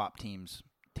they swap teams,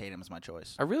 Tatum's my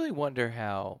choice. I really wonder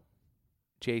how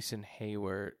Jason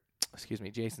Tatum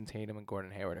and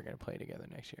Gordon Hayward are going to play together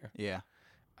next year. Yeah.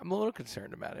 I'm a little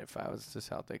concerned about it if I was the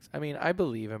Celtics. I mean, I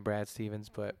believe in Brad Stevens,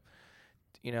 but,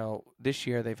 this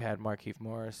year they've had Markieff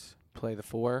Morris play the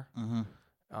 4,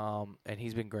 Mm-hmm. and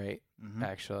he's been great,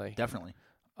 actually. Definitely.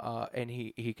 And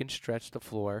he can stretch the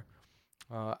floor.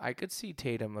 I could see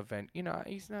Tatum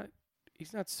he's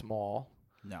not small,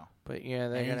 No. but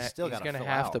And he's he's gotta gonna fill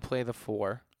have out. to play the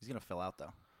 4. He's gonna fill out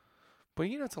though. But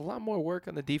it's a lot more work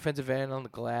on the defensive end, on the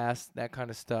glass, that kind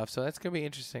of stuff. So that's gonna be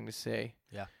interesting to see.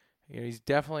 Yeah. He's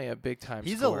definitely a big time.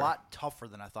 He's scorer. a lot tougher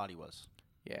than I thought he was.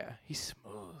 Yeah, he's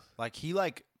smooth. Like he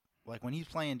when he's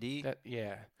playing D,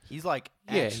 he's like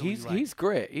actually, he's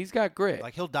grit. He's got grit.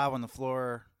 like he'll dive on the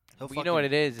floor. He'll But you know what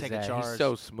it is? take Is a that charge. he's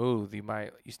so smooth.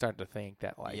 You start to think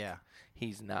that yeah.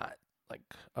 he's not like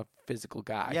a physical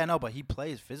guy. Yeah, no, but he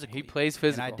plays physically. He plays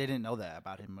physical. And I didn't know that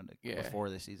about him before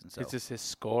this season. So It's just his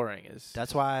scoring is.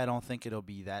 that's why I don't think it'll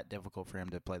be that difficult for him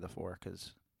to play the 4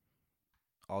 because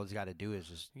all he's got to do is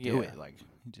just do Yeah. it. Like,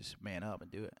 just man up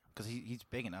and do it. Because he's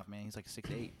big enough, man. He's like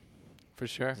 6'8". For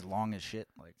sure. He's long as shit.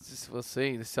 Like, We'll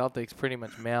see. The Celtics pretty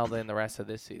much mailed in the rest of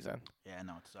this season. yeah,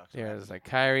 no, it sucks. Yeah, it's like,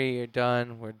 Kyrie, you're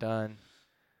done. We're done.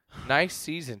 Nice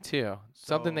season, too.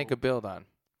 Something they So, could build on.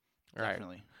 All right.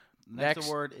 Definitely. Next Next-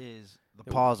 award is the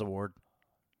Pause Award.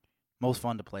 Most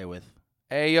fun to play with.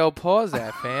 Hey, yo, pause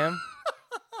that, fam.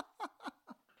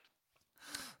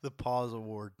 The Pause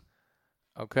Award.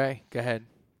 Okay, go ahead.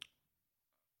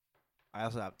 I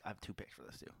also have two picks for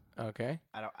this too. Okay.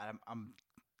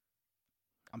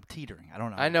 I'm teetering. I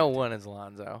don't know. I know one is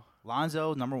Lonzo.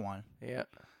 Lonzo, number 1. Yeah.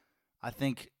 I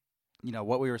think,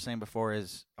 what we were saying before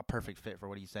is a perfect fit for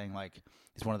what he's saying. Like,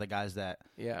 he's one of the guys that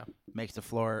Yeah. makes the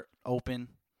floor open.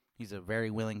 He's a very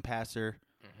willing passer.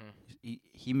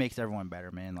 He makes everyone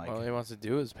better, man. Like, all he wants to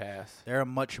do is pass. they're a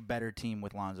much better team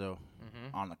with Lonzo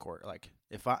on the court. Like,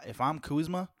 if I'm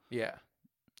Kuzma, Yeah.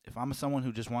 if I'm someone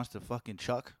who just wants to fucking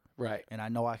chuck, Right. and I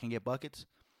know I can get buckets,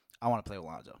 I want to play with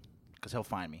Lonzo because he'll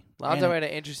find me. Lonzo and, had an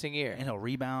interesting year. and he'll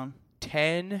rebound.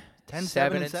 10, 10, 7,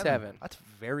 7, and 7. 7. That's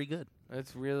very good.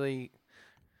 That's really.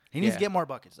 He needs to get more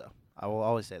buckets, though. I will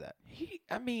always say that.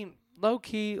 I mean, low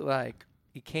key, like,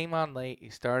 he came on late. He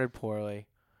started poorly.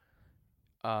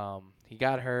 He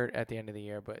got hurt at the end of the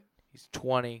year, but he's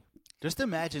 20. Just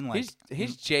imagine, like,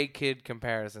 His J Kid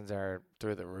comparisons are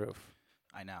through the roof.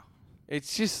 I know.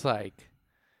 It's just like,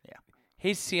 yeah,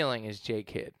 his ceiling is J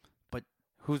Kid, but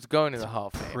who's going to the Hall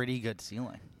of Fame. Pretty good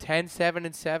ceiling. 10, 7,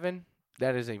 and 7.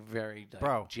 That is a very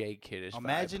J Kid-ish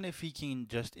Imagine if he can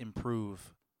just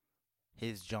improve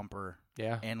his jumper,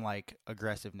 and like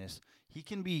aggressiveness. He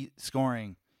can be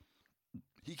scoring.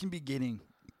 He can be getting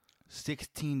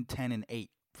 16, 10, and 8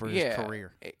 for his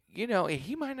career. You know,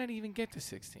 he might not even get to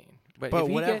 16. But But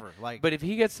if whatever. but if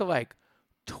he gets to like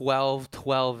 12,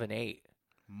 12, and 8,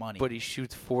 money. but he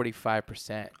shoots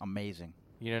 45%. Amazing.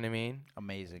 You know what I mean?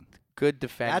 Amazing. Good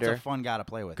defender. That's a fun guy to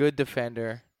play with. Good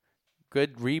defender.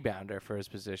 Good rebounder for his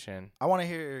position. I want to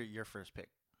hear your first pick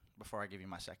before I give you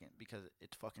my second because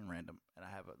it's fucking random and I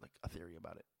have a theory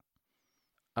about it.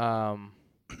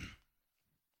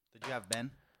 Did you have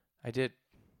Ben? I did.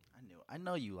 I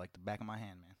know you like the back of my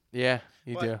hand, man. Yeah,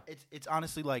 you do. It's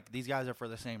honestly like these guys are for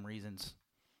the same reasons.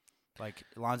 Like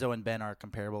Lonzo and Ben are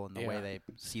comparable in the way they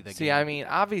see the game. See, I mean,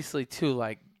 obviously too.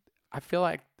 Like, I felt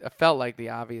like the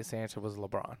obvious answer was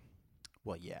LeBron.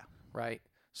 Well, yeah. Right.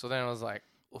 So then I was like,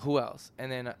 who else?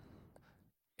 And then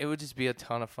it would just be a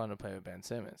ton of fun to play with Ben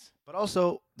Simmons. But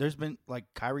also, there's been like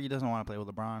Kyrie doesn't want to play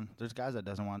with LeBron. There's guys that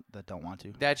don't want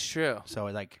to. That's true. So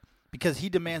like because he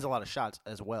demands a lot of shots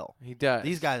as well. He does.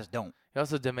 These guys don't. He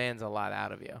also demands a lot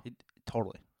out of you.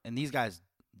 Totally. And these guys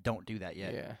don't do that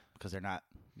yet. Yeah. Because they're not,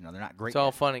 they're not great. It's all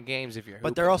yet. fun and games if you're hooping.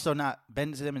 But they're also not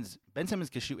Ben Simmons. Ben Simmons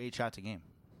can shoot 8 shots a game.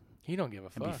 He don't give a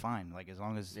fuck. And be fine. Like as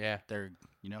long as they're,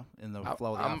 in the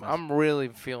flow of the offense. I'm really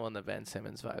feeling the Ben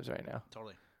Simmons vibes right now.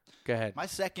 Totally. Go ahead. My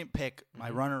second pick, my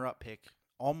runner-up pick,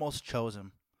 almost chose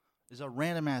him, is a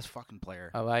random-ass fucking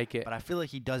player. I like it. But I feel like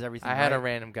he does everything I had a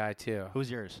random guy, too. Who's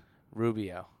yours?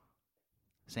 Rubio.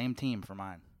 Same team for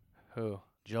mine. Who?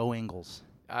 Joe Ingles.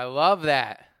 I love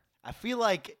that. I feel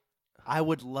like I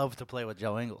would love to play with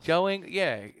Joe Ingles. He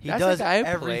that's does a guy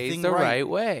who plays the right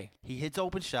way. He hits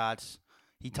open shots.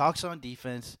 He talks on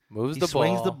defense. Moves he the ball. He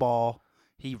swings the ball.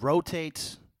 He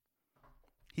rotates.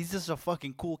 He's just a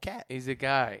fucking cool cat. He's a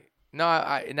guy. No,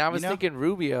 I was thinking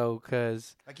Rubio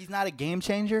because like he's not a game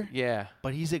changer. Yeah,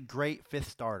 but he's a great fifth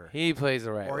starter. He plays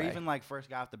the right way. Or even like first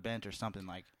guy off the bench or something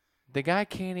like. The guy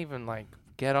can't even like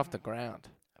get off the ground.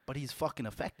 But he's fucking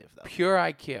effective though. Pure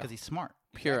IQ. Because he's smart.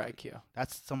 Pure IQ.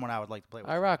 That's someone I would like to play with.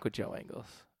 I rock with Joe Ingles.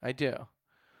 I do.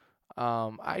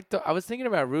 I was thinking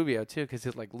about Rubio too because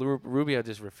Rubio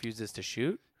just refuses to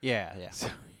shoot. Yeah. So,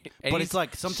 but it's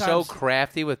like sometimes so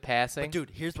crafty with passing. But dude,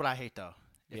 here's what I hate though.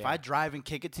 If Yeah. I drive and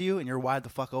kick it to you and you're wide the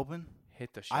fuck open,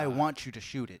 hit the shot. I want you to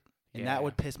shoot it. And that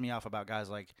would piss me off about guys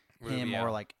like him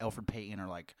or like Elfrid Payton or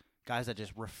like guys that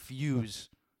just refuse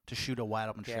to shoot a wide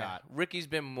open shot. Ricky's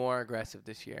been more aggressive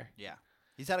this year. Yeah.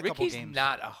 He's had a couple games. Ricky's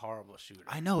not a horrible shooter.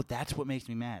 I know. That's what makes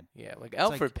me mad. Yeah, like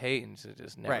Elfrid Payton should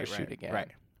just never shoot again. Right.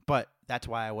 But that's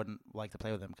why I wouldn't like to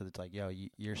play with him because it's like, yo,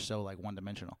 you're so like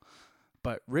one-dimensional.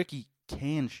 But Ricky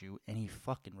can shoot, and he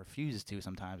fucking refuses to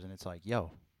sometimes, and it's like,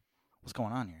 yo, what's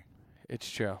going on here? It's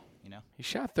true. You know? He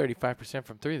shot 35%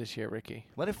 from 3 this year, Ricky.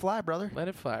 Let it fly, brother. Let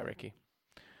it fly, Ricky.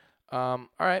 All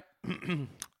right.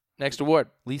 Next award.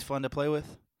 Least fun to play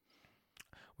with?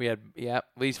 We had,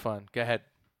 least fun. Go ahead.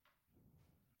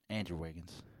 Andrew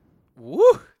Wiggins.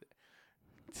 Woo!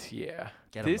 Yeah.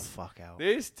 Get him the fuck out.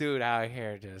 This dude out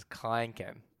here just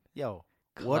clanking. Yo,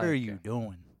 what are you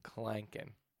doing?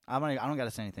 Clanking. I don't got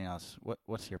to say anything else.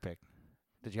 What's your pick?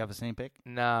 Did you have the same pick?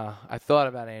 Nah, I thought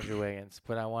about Andrew Wiggins,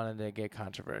 but I wanted to get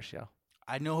controversial.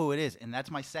 I know who it is, and that's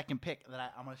my second pick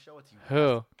that I'm going to show it to you.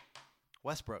 Who?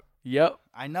 Westbrook. Yep.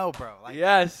 I know, bro. Like,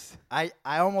 yes. I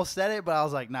almost said it, but I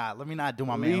was like, nah, let me not do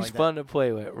my man like that. Least fun to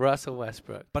play with, Russell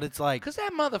Westbrook. But it's like... Because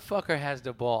that motherfucker has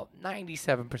the ball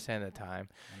 97% of the time.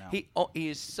 He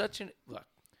is such an... Look,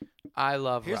 I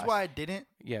love Here's Russ. why I didn't.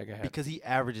 Yeah, go ahead. Because he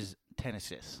averages 10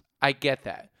 assists. I get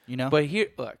that. You know? But here,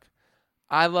 look,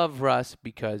 I love Russ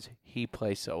because he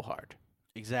plays so hard.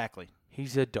 Exactly.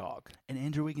 He's a dog. And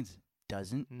Andrew Wiggins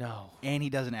doesn't. No. And he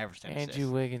doesn't average 10 assists.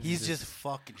 Andrew Wiggins He's just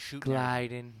fucking shooting.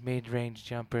 Gliding, mid-range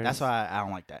jumpers. That's why I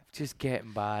don't like that. Just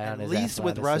getting by on his At least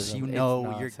with Russ, athleticism. you It's know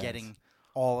nonsense. you're getting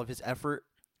all of his effort.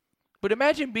 But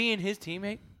imagine being his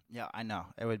teammate. Yeah, I know.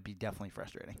 It would be definitely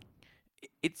frustrating.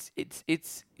 It's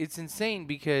insane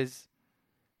because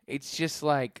it's just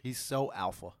like He's so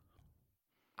alpha.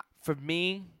 for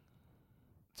me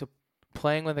to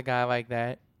playing with a guy like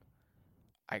that.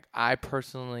 I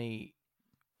personally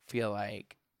feel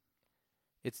like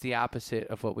it's the opposite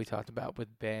of what we talked about with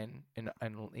Ben and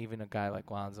even a guy like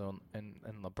Lonzo and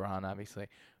LeBron. Obviously,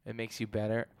 it makes you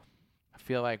better. I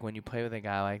feel like when you play with a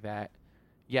guy like that,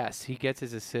 yes, he gets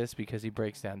his assists because he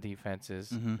breaks down defenses,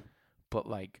 Mm-hmm. but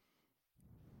like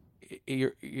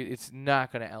it's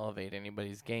not going to elevate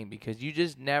anybody's game because you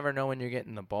just never know when you're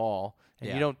getting the ball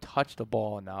and you don't touch the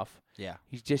ball enough. Yeah.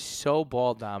 He's just so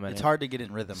ball dominant. It's hard to get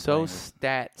in rhythm. So with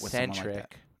stat with someone like centric.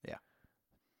 that. Yeah.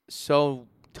 So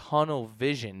tunnel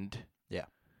visioned. Yeah.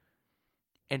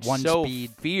 And One so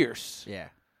speed. fierce. Yeah.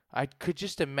 I could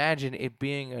just imagine it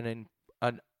being an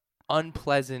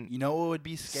unpleasant You know what would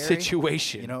be scary?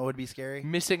 situation. You know what would be scary?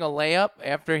 Missing a layup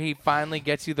after he finally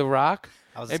gets you the rock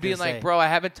I was and just being gonna like, say, bro, I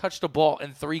haven't touched the ball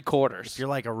in 3 quarters. if you're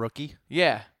like a rookie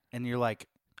Yeah. and you're like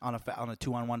on a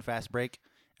 2-on-1 fast break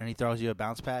and he throws you a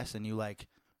bounce pass and you like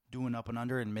do an up and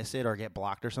under and miss it or get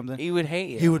blocked or something, He would hate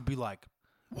you. he would be like,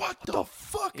 "What the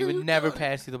fuck?" He would never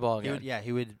pass you the ball again.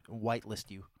 He would whitelist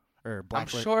you or I'm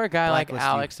blacklist. sure a guy like blacklist you.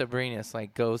 Alex Abrinas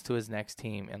like goes to his next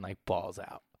team and like balls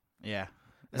out. Yeah.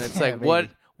 And it's Yeah, like, maybe.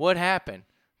 what happened?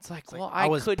 It's like, well, I I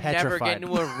was could never get petrified.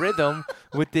 into a rhythm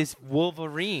with this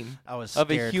Wolverine I was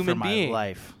of a scared human for my being.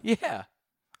 life. Yeah.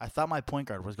 I thought my point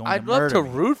guard was going I'd to love murder to me.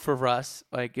 root for Russ.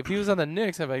 Like, if he was on the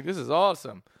Knicks, I'd be like, this is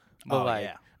awesome. But, Oh, like,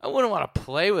 yeah. I wouldn't want to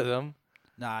play with him.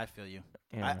 Nah, I feel you.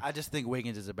 Yeah. I just think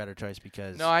Wiggins is a better choice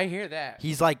because No, I hear that.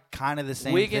 he's like kind of the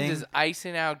same Wiggins thing, is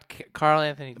icing out Karl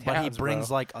Anthony Towns, but he brings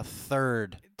bro. like a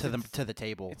third to the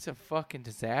table. It's a fucking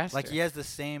disaster. Like he has the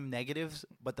same negatives,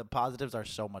 but the positives are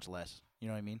so much less. You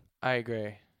know what I mean? I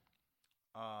agree.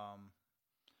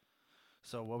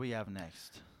 So what we have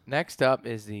next? Next up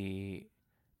is the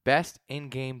best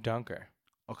in-game dunker.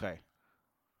 Okay.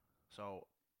 So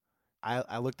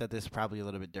I looked at this probably a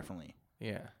little bit differently.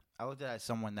 Yeah. I looked at it as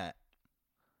someone that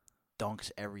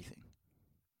dunks everything.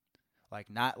 Like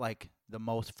not like the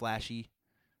most flashy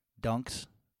dunks,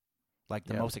 like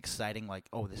the Yep. most exciting, like,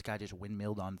 oh, this guy just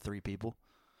windmilled on 3 people.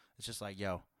 It's just like,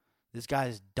 yo, this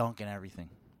guy's dunking everything.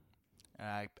 And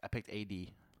I picked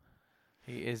AD.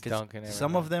 He is 'Cause dunking everything.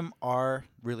 some of them are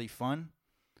really fun,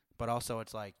 but also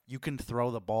it's like you can throw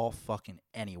the ball fucking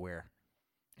anywhere.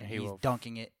 And He he's will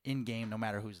dunking it in game no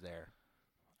matter who's there.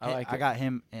 I I got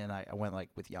him, and I went like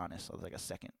with Giannis. I was like a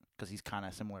second because he's kind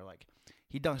of similar. Like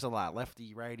he dunks a lot,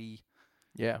 lefty, righty,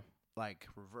 Yeah. like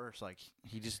reverse. Like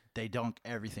they dunk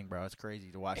everything, bro. It's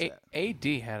crazy to watch that.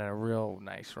 AD had a real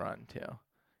nice run, too.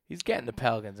 He's getting the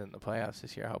Pelicans in the playoffs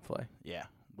this year, hopefully. Yeah,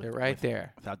 They're right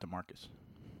there. without DeMarcus.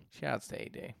 Shouts to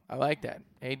AD. I like that.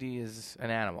 AD is an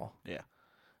animal. Yeah,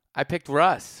 I picked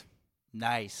Russ.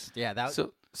 nice. Yeah, that.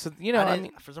 So you know, I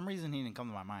mean, for some reason he didn't come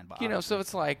to my mind. But you know, so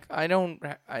obviously- it's like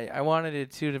I wanted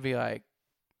it too to be like,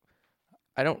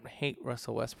 I don't hate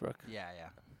Russell Westbrook. yeah.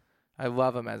 I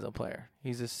love him as a player.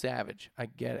 He's a savage. I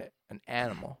get it. An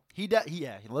animal.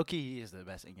 Low key, he is the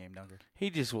best in game dunker He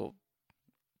just will.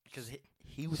 because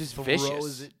he was Just throws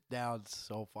vicious. it down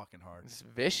so fucking hard. It's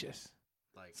vicious.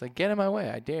 Like, It's like, get in my way.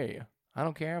 I dare you. I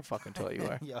don't care how fucking tall you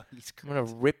are. yeah, he's I'm crazy.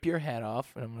 gonna rip your head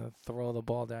off and I'm gonna throw the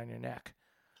ball down your neck.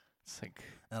 It's like,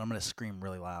 And I'm gonna scream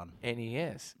really loud. and he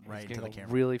is. Right He's into gonna the go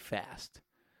camera. really fast.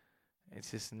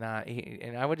 It's just not.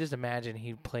 And I would just imagine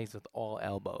he plays with all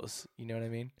elbows. You know what I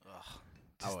mean? Ugh,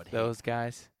 I Just would hate those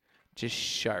guys, just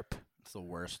sharp. It's the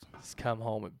worst. Just come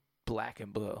home with black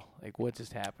and blue. Like what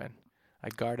just happened? I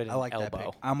guarded an I like that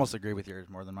elbow. pick. I almost agree with yours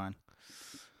more than mine.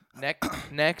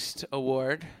 Next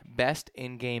award, best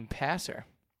in-game passer.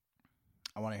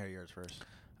 I want to hear yours first.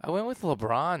 I went with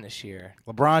LeBron this year.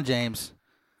 LeBron James,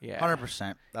 Yeah.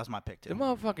 100%. That's my pick The too.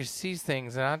 motherfucker sees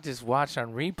things, and I just watch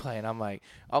on replay, and I'm like,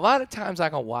 a lot of times I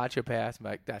can watch a pass, and be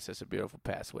like, that's just a beautiful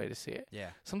pass, way to see it. Yeah.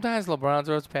 Sometimes LeBron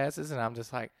throws passes, and I'm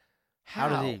just like, How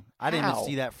did he? I didn't How? even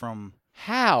see that from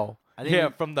How? I didn't Yeah,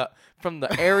 even- from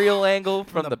the aerial angle,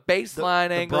 from the baseline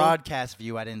the angle. broadcast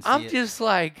view. I didn't see I'm it. just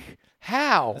like,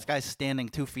 how? This guy's standing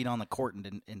 2 feet on the court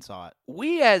and saw it.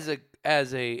 We as a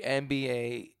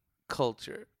NBA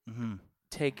culture Mm-hmm.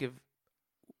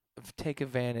 take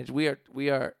advantage. We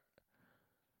are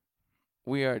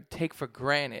take for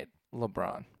granted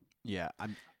LeBron. Yeah,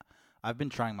 I've been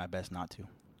trying my best not to.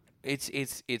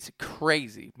 It's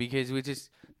crazy because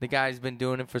the guy's been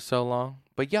doing it for so long.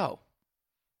 But yo,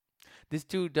 this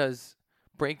dude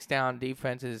breaks down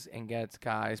defenses and gets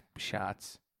guys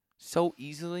shots so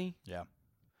easily. Yeah.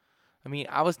 I mean,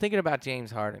 I was thinking about James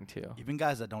Harden too. Even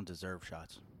guys that don't deserve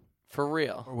shots. For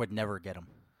real. or would never get them.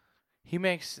 He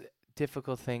makes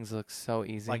difficult things look so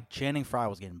easy. Like Channing Frye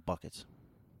was getting buckets.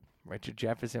 Richard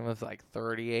Jefferson was like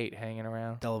 38 hanging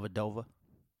around. Dellavedova.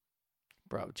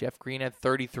 Bro, Jeff Green had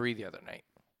 33 the other night.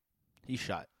 He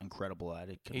shot incredible at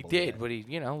it. He did, but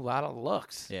he, a lot of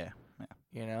looks. Yeah.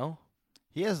 He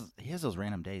He has those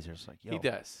random days where it's like, yo, he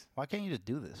does. why can't you just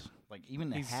do this? Like,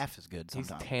 even half is good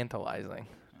sometimes. He's tantalizing.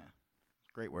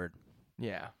 Great word.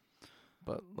 Yeah.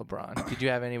 But LeBron. Did you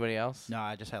have anybody else? No,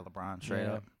 I just had LeBron straight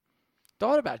up.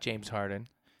 Thought about James Harden.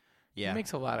 Yeah. He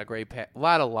makes a lot of great a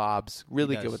lot of lobs.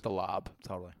 Really He good does. with the lob.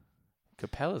 Totally.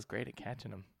 Capella's great at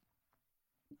catching them.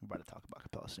 We're about to talk about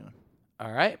Capella soon.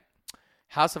 All right.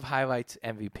 House of Highlights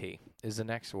MVP is the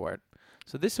next award.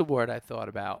 So this award I thought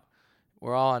about.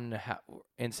 We're all on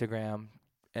Instagram,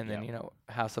 and then,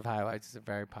 House of Highlights is a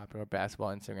very popular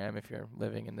basketball Instagram if you're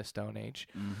living in the Stone Age.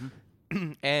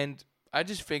 Mm-hmm. And I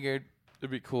just figured it'd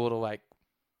be cool to,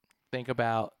 think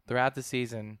about throughout the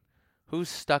season who's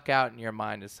stuck out in your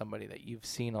mind as somebody that you've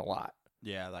seen a lot.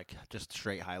 Yeah, like just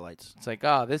straight highlights. It's like,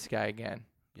 oh, this guy again.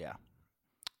 Yeah.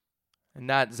 And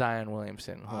not Zion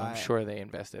Williamson, who I'm sure they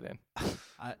invested in.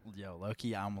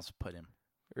 Low-key, I almost put him.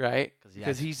 Right?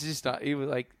 Because he's just he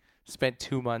was spent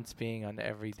 2 months being on the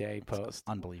everyday post.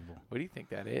 Unbelievable. What do you think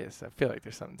that is? I feel like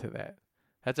there's something to that.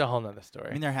 That's a whole nother story.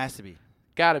 I mean, there has to be.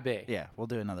 Gotta be. Yeah, we'll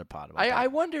do another pod about I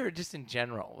wonder just in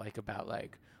general, about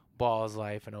Ball's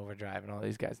Life and Overdrive and all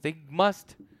these guys. They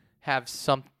must have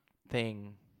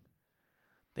something.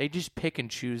 They just pick and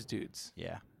choose dudes.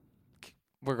 Yeah.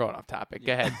 We're going off topic.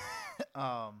 Go ahead.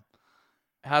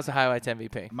 How's the highlights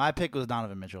MVP? My pick was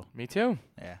Donovan Mitchell. Me too.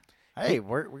 Yeah. Hey,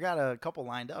 we got a couple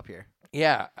lined up here.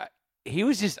 Yeah. He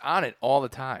was just on it all the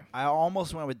time. I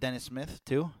almost went with Dennis Smith,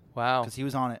 too. Wow. Because he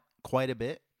was on it quite a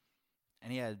bit.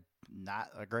 And he had not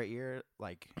a great year,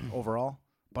 overall.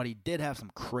 But he did have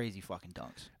some crazy fucking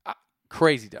dunks.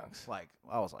 Crazy dunks.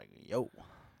 I was like, yo.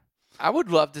 I would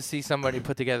love to see somebody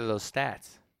put together those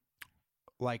stats.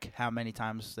 Like how many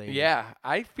times they... Yeah.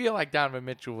 I feel like Donovan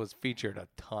Mitchell was featured a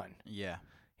ton. Yeah.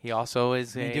 He also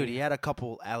is dude, he had a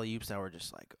couple alley-oops that were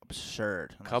just,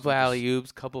 absurd. Couple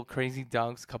alley-oops, couple crazy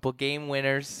dunks, couple game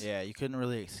winners. Yeah, you couldn't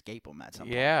really escape him at some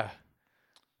point. Yeah.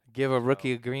 Give a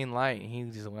rookie a green light, and he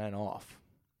just went off.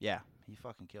 Yeah, he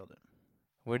fucking killed it.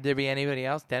 Would there be anybody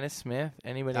else? Dennis Smith?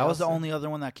 Anybody else? That was the only other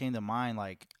one that came to mind.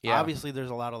 Obviously there's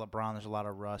a lot of LeBron, there's a lot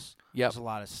of Russ, there's a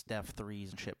lot of Steph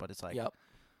threes and shit, but it's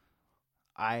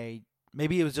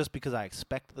maybe it was just because I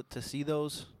expect to see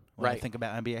those when I think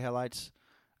about NBA highlights.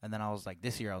 And then I was like,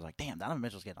 this year I was like, damn, Donovan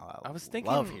Mitchell's getting a lot of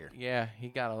love here. Yeah, he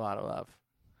got a lot of love.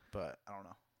 But I don't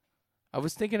know. I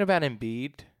was thinking about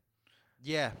Embiid.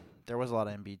 Yeah, there was a lot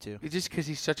of Embiid too. Just because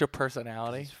he's such a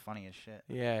personality. He's funny as shit.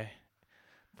 Yeah.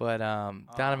 But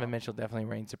Donovan Mitchell definitely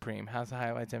reigns supreme. How's the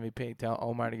highlights MVP? Tell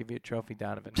Omar to give you a trophy,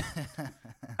 Donovan.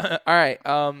 All right.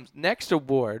 Next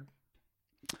award.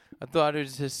 I thought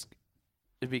it'd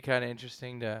be kind of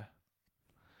interesting to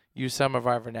use some of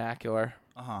our vernacular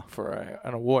for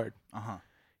an award.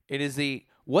 It is the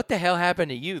what the hell happened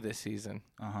to you this season?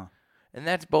 And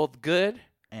that's both good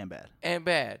and bad. And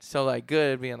bad. So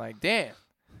good being like, damn,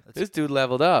 this dude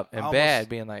leveled up, and bad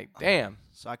being like, damn.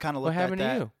 So I kind of looked at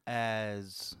that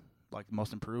as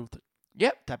most improved.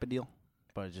 Yep. Type of deal,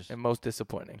 but it's just and most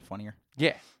disappointing. Funnier.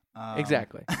 Yeah.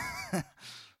 Exactly.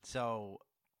 So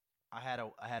I had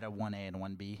a 1A and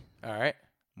 1B. All right.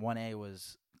 1A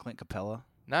was Clint Capella.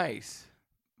 Nice.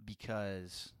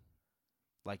 Because,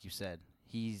 like you said,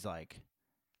 he's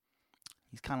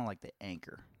kind of like the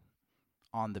anchor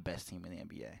on the best team in the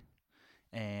NBA.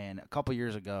 And a couple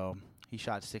years ago, he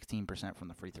shot 16% from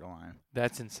the free throw line.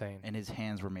 That's insane. And his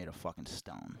hands were made of fucking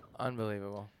stone.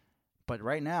 Unbelievable. But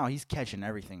right now, he's catching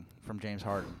everything from James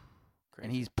Harden. Crazy.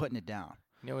 And he's putting it down.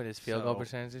 You know what his field goal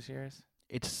percentage this year is?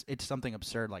 It's something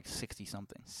absurd,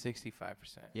 60-something. 65%.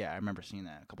 Yeah, I remember seeing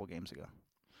that a couple games ago.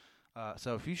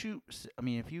 So if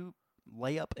you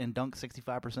lay up and dunk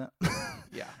 65%,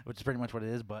 yeah, which is pretty much what it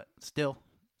is, but still,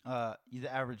 you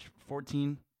average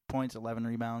 14 points, 11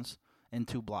 rebounds, and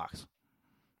 2 blocks,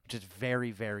 which is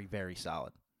very, very, very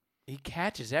solid. He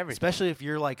catches everything. Especially if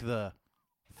you're the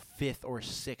 5th or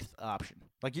 6th option.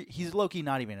 He's low-key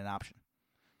not even an option.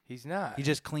 He's not. He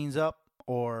just cleans up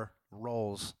or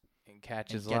rolls. And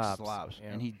catches lobs.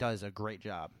 Yeah. And he does a great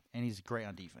job. And he's great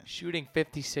on defense. Shooting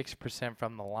 56%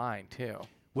 from the line, too.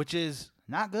 Which is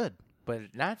not good.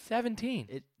 But not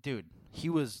 17. Dude, he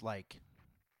was I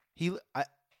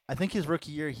think his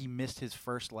rookie year, he missed his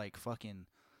first, fucking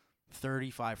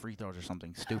 35 free throws or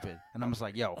something stupid. And I'm just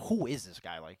like, yo, who is this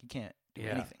guy? He can't do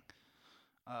anything.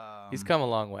 He's come a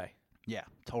long way. Yeah,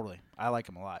 totally. I like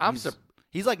him a lot.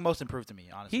 He's like most improved to me,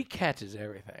 honestly. He catches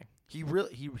everything.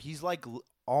 He's like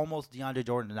almost DeAndre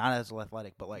Jordan, not as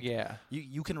athletic, but like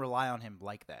you can rely on him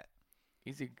like that.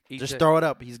 Just throw it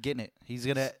up. He's getting it. He's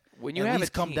gonna when you at have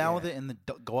least come down with yeah. it and then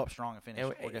go up strong and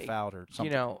finish or get fouled or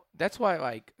something. You know, that's why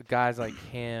like guys like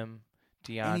him,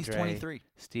 DeAndre, and he's 23.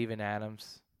 Steven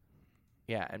Adams,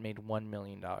 and made $1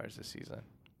 million this season.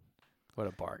 What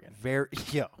a bargain!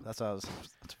 That's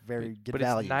very good but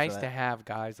value. It's nice to have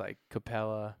guys like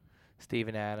Capella,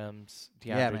 Steven Adams,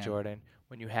 DeAndre Jordan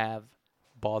when you have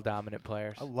ball dominant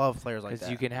players. I love players like that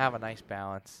because you can have a nice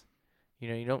balance. You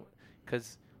know, you don't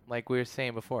because. Like we were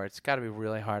saying before, it's got to be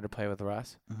really hard to play with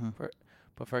Russ. Mm-hmm.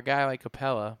 But for a guy like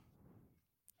Capella,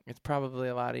 it's probably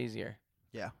a lot easier.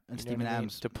 Yeah, and Steven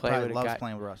Adams to play with loves a guy,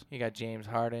 playing with Russ. You got James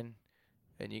Harden,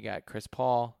 and you got Chris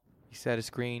Paul. You set a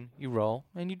screen, you roll,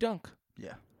 and you dunk.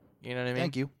 Yeah. You know what I mean?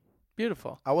 Thank you.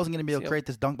 Beautiful. I wasn't going to be able to create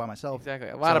this dunk by myself. Exactly.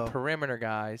 A lot of perimeter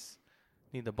guys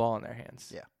need the ball in their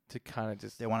hands. Yeah. To kind of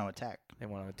just... They want to attack. They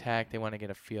want to attack. They want to get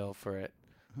a feel for it.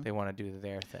 Mm-hmm. They want to do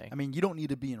their thing. I mean, you don't need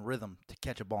to be in rhythm to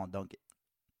catch a ball and dunk it.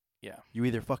 Yeah. You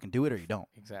either fucking do it or you don't.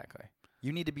 Exactly.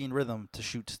 You need to be in rhythm to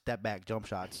shoot step-back jump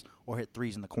shots or hit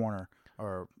threes in the corner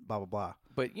or blah, blah, blah.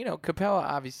 But, you know, Capella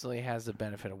obviously has the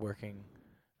benefit of working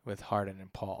with Harden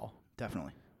and Paul.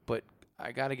 Definitely. But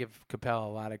I got to give Capella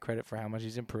a lot of credit for how much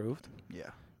he's improved. Yeah,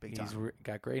 big time. He's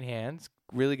got great hands,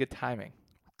 really good timing.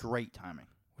 Great timing.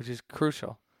 Which is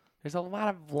crucial. There's a lot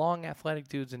of long athletic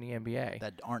dudes in the NBA.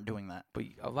 That aren't doing that. But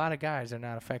a lot of guys are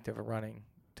not effective at running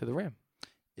to the rim.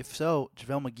 If so,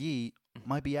 JaVale McGee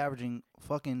might be averaging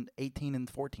fucking 18 and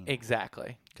 14.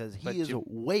 Exactly. Because he is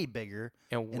way bigger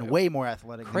and way more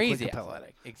athletic crazy than Clint Capella.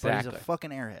 Athletic. Exactly. But he's a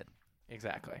fucking airhead.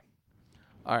 Exactly.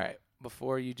 All right.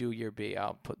 Before you do your B,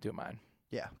 I'll do mine.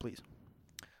 Yeah, please.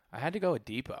 I had to go with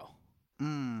Depot.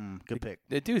 Good pick.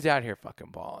 The dude's out here fucking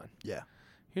balling. Yeah.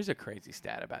 Here's a crazy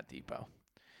stat about Depot.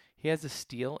 He has a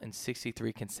steal in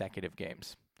 63 consecutive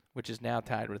games, which is now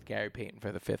tied with Gary Payton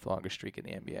for the 5th longest streak in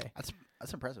the NBA.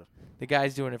 That's impressive. The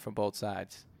guy's doing it from both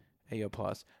sides. Hey,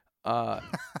 plus. The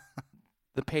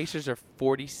Pacers are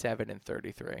 47 and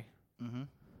 33. Mm-hmm.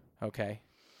 Okay.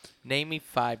 Name me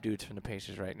 5 dudes from the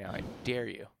Pacers right now. I dare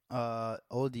you.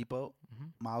 Oladipo,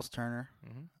 Miles Turner,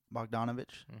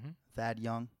 Bogdanovich, Thad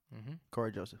Young,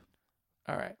 Corey Joseph.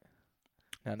 All right.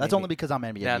 Now that's only because I'm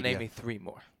NBA. Now name me 3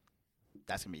 more.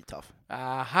 That's going to be tough.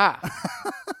 Aha.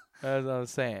 That's what I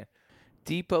was saying.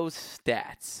 Depot's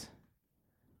stats.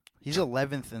 He's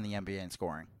 11th in the NBA in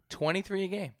scoring. 23 a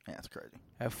game. Yeah, that's crazy.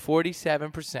 At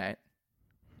 47%.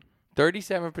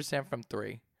 37% from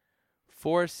 3.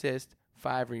 4 assists,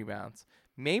 5 rebounds.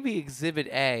 Maybe Exhibit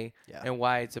A and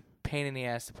why it's a pain in the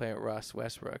ass to play with Russ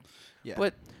Westbrook. Yeah.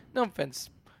 But no offense.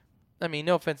 I mean,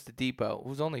 no offense to Depot,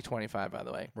 who's only 25, by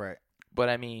the way. Right. But,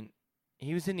 I mean,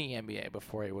 he was in the NBA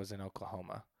before he was in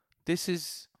Oklahoma. This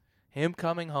is him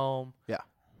coming home. Yeah.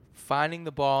 Finding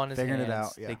the ball in his Figuring hands. it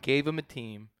out. Yeah. They gave him a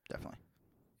team. Definitely.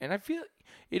 And I feel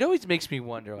it always makes me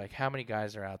wonder, like, how many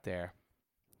guys are out there,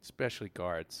 especially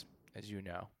guards, as you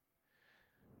know.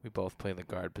 We both play the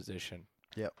guard position.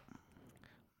 Yep.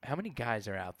 How many guys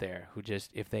are out there who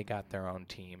just, if they got their own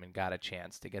team and got a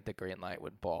chance to get the green light,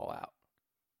 would ball out?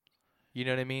 You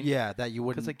know what I mean? Yeah, that you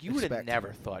wouldn't. Because, like, you would have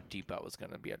never thought Depot was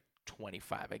going to be a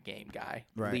 25-a-game guy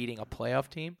leading a playoff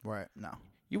team. Right. No.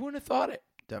 You wouldn't have thought it.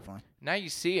 Definitely. Now you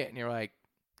see it, and you're like,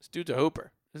 this dude's a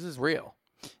hooper. This is real.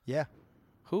 Yeah.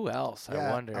 Who else? Yeah,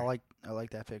 I wonder. I like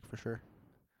that pick for sure.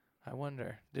 I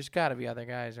wonder. There's got to be other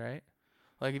guys, right?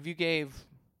 Like, if you gave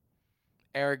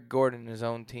Eric Gordon his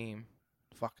own team.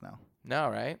 Fuck no. No,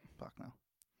 right? Fuck no.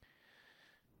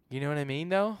 You know what I mean,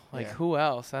 though? Like, who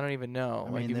else? I don't even know.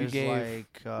 I like, mean, if there's you gave,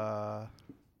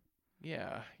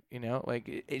 yeah, you know,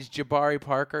 like, is Jabari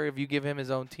Parker, if you give him his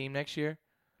own team next year?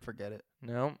 Forget it.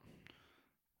 No.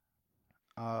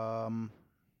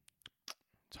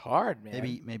 It's hard,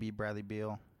 man. Maybe Bradley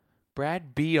Beal.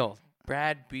 Brad Beal.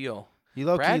 Brad Beal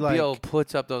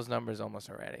puts up those numbers almost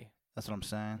already. That's what I'm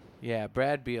saying. Yeah,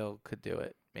 Brad Beal could do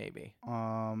it, maybe.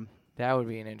 That would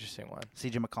be an interesting one.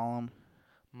 CJ McCollum.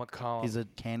 He's a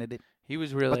candidate. He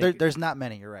was really... But there's not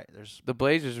many. You're right. The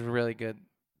Blazers were really good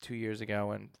 2 years ago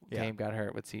when Dame got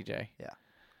hurt with CJ. Yeah.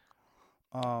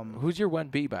 Who's your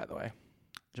 1B, by the way?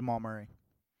 Jamal Murray.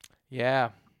 Yeah.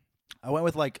 I went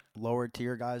with, like, lower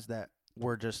tier guys that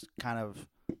were just kind of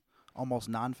almost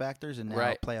non-factors and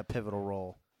now play a pivotal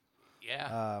role.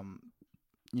 Yeah.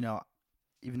 You know,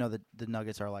 even though the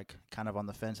Nuggets are, like, kind of on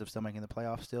the fence of still making the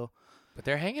playoffs still. But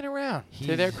they're hanging around,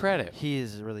 to their credit. He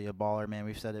is really a baller, man.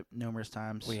 We've said it numerous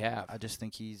times. We have. I just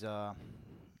think he's a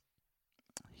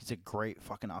great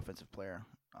fucking offensive player.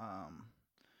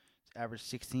 averaged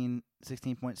 16.7,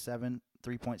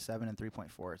 3.7, and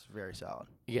 3.4. It's very solid.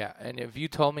 Yeah, and if you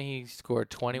told me he scored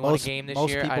 21 a game this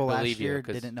year, I'd most people believe last you. year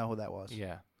didn't know who that was.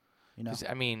 Yeah. You know?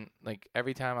 I mean, like,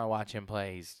 every time I watch him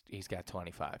play, he's got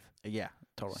 25. Yeah,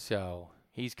 totally. So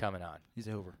he's coming on. He's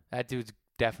a Hoover. That dude's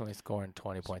definitely scoring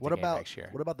 20 points a game next year.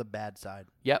 What about the bad side?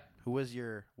 Yep. Who was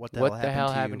your what the hell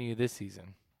hell happened to you this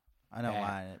season? I know Bad.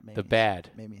 mine. It The bad.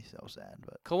 made me so sad.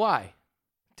 But Kawhi,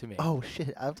 to me. oh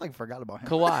shit, I forgot about him.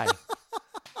 Kawhi.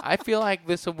 I feel like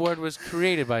this award was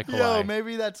created by Kawhi. Yo,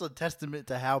 maybe that's a testament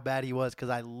to how bad he was because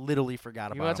I literally forgot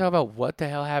about him. You want to talk about what the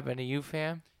hell happened to you,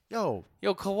 fam? Yo,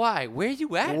 Kawhi, where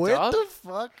you at, what dog? the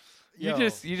fuck? You Yo,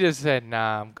 just said,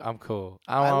 nah, I'm cool.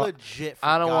 I legit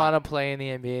forgot. I don't want to play in the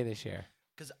NBA this year.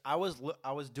 Because I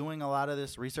was doing a lot of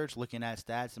this research, looking at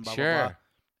stats and blah, Sure. blah, blah.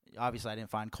 Obviously, I didn't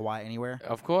find Kawhi anywhere.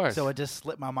 Of course. So it just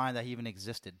slipped my mind that he even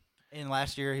existed. And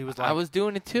last year, he was like I was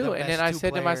doing it too. the And then best I said to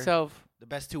two-player. myself, the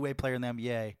best two-way player in the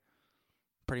NBA.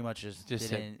 Pretty much just Just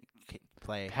didn't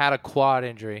play. had a quad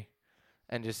injury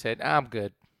and just said, I'm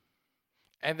good.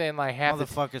 And then like half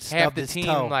Motherfucker the stubbed his team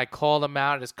toe. like called him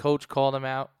out. His coach called him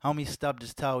out. Homie stubbed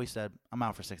his toe. He said, I'm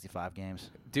out for 65 games.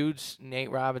 Dudes,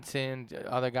 Nate Robinson,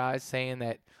 other guys saying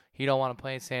that he don't want to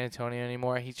play in San Antonio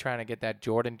anymore. He's trying to get that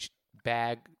Jordan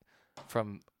bag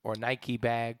or Nike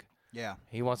bag. Yeah.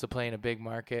 He wants to play in a big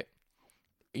market.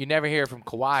 You never hear from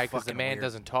Kawhi because the Fucking man weird.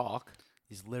 doesn't talk.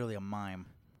 He's literally a mime.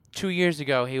 2 years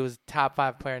ago, he was top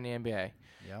 5 player in the NBA.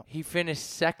 Yep. He finished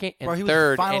second and Bro, he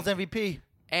third. was Finals MVP.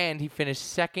 And he finished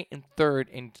second and third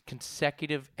in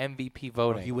consecutive MVP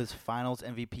voting. Bro, he was Finals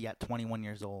MVP at 21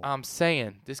 years old. I'm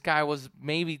saying this guy was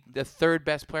maybe the third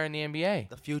best player in the NBA.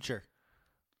 The future.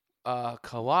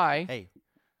 Kawhi. Hey,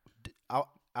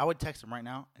 I would text him right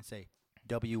now and say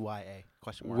WYA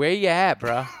question mark. Where you at,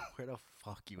 bro? Where the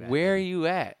fuck you at? Where are you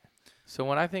at? So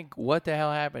when I think, what the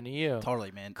hell happened to you?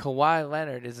 Totally, man. Kawhi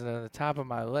Leonard is on the top of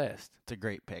my list. It's a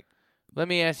great pick. Let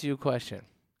me ask you a question.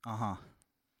 Uh-huh.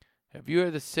 If you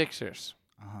are the Sixers,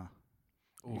 Uh-huh.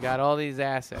 you got all these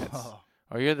assets, Oh.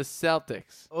 or you're the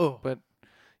Celtics, Oh. but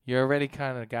you already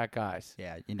kind of got guys.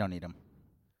 Yeah, you don't need him.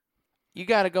 You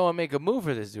got to go and make a move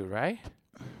for this dude, right?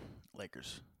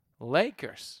 Lakers.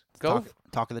 Lakers. Go.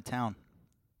 Talk of the town.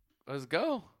 Let's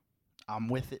go. I'm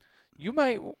with it. You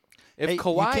might, if Hey, you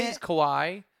Kawhi can't- is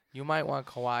Kawhi, you might want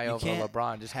Kawhi You over can't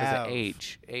LeBron just because have- of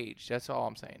age. Age. That's all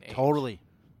I'm saying. Age. Totally.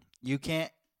 You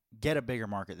can't get a bigger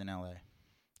market than LA.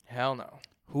 Hell no.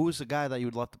 Who's the guy that you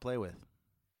would love to play with?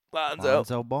 Lonzo.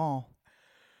 Lonzo Ball.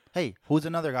 Hey, who's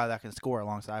another guy that can score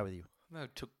alongside with you? No,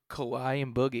 to Kawhi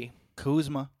and Boogie.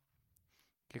 Kuzma.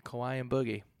 Get Kawhi and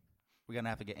Boogie. We're going to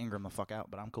have to get Ingram the fuck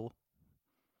out, but I'm cool.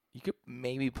 You could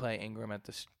maybe play Ingram at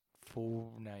the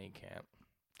 4. No, you can't.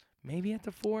 Maybe at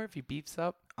the 4 if he beefs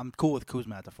up. I'm cool with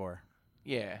Kuzma at the 4.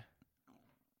 Yeah.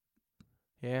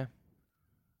 Yeah.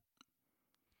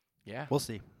 Yeah. We'll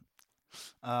see.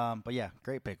 But yeah,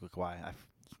 great pick with Kawhi. I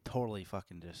totally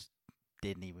fucking just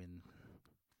didn't even.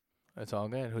 That's all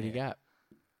good. Who do you Yeah. got?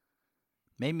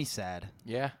 Made me sad.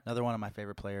 Yeah. Another one of my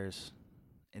favorite players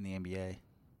in the NBA.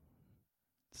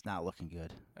 It's not looking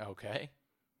good. Okay.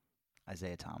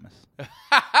 Isaiah Thomas.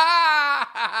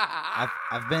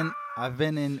 I've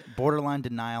been in borderline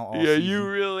denial all yeah, season. you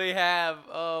really have.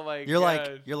 Oh my You're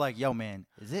god. like, yo, man,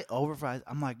 is it over for Isaiah?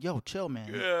 I'm like, yo, chill,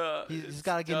 man. Yeah. He's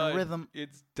got to get in the rhythm.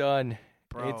 It's done.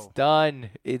 Bro. It's done.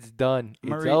 It's done.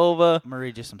 Murray- It's over.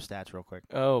 Murray, just some stats real quick.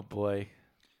 Oh boy.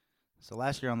 So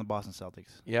last year on the Boston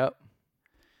Celtics, Yep.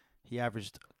 he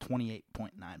averaged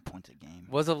 28.9 points a game.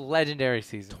 Was a legendary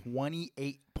season.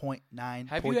 28.9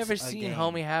 Have points you ever a seen game.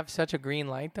 homie have such a green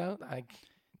light though? Like,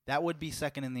 That would be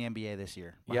second in the NBA this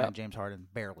year behind James Harden,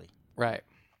 barely, right.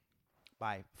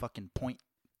 by fucking 0.5.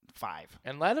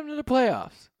 And led him to the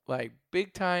playoffs. Like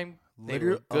big time. They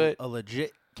were Literally good. a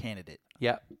legit candidate.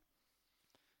 Yep.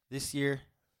 This year,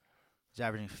 he's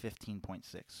averaging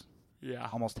 15.6, Yeah.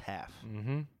 almost half.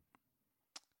 Mm-hmm.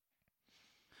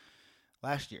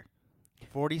 Last year,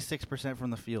 46% from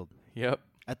the field. Yep.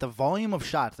 At the volume of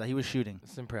shots that he was shooting,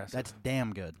 It's impressive. that's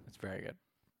damn good. That's very good.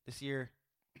 This year,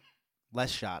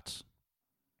 less shots,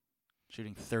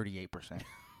 shooting 38%.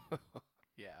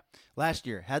 Yeah. Last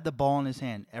year, had the ball in his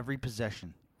hand every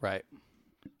possession, Right.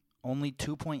 only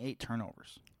 2.8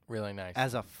 turnovers. Really nice.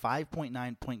 As a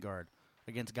 5.9 point guard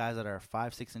against guys that are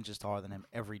 5-6 inches taller than him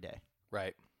every day.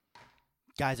 Right.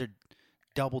 Guys are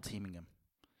double teaming him.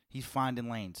 He's finding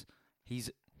lanes.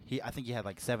 I think he had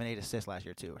like 7-8 assists last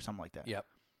year too, or something like that. Yep.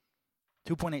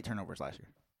 2.8 turnovers last year.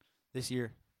 This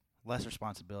year, less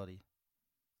responsibility,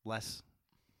 less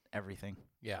everything.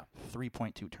 Yeah.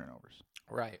 3.2 turnovers.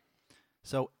 Right.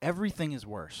 So everything is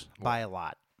worse by a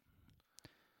lot.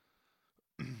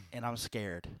 And I'm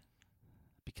scared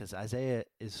because Isaiah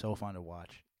is so fun to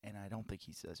watch, and I don't think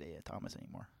he's Isaiah Thomas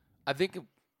anymore. I think,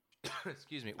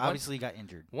 excuse me. Obviously, he got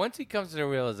injured. Once he comes to the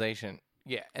realization,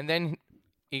 yeah, and then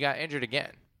he got injured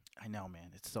again. I know, man.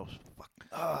 It's so fucking.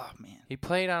 Oh, man. He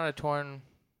played on a torn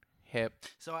hip.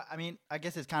 So, I mean, I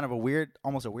guess it's kind of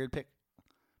almost a weird pick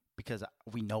because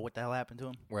we know what the hell happened to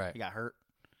him. Right. He got hurt,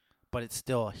 but it's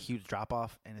still a huge drop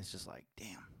off, and it's just like,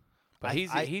 damn. But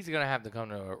he's going to have to come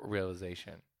to a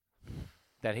realization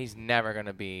that he's never going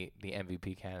to be the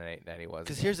MVP candidate that he was.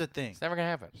 Because here's the thing. It's never going to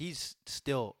happen. He's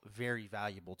still very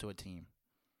valuable to a team.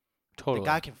 Totally. The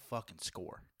guy can fucking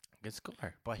score. Good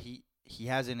score. But he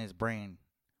has in his brain,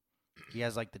 he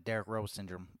has like the Derrick Rose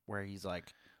syndrome where he's like,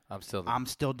 I'm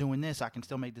still doing this. I can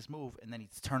still make this move. And then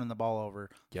he's turning the ball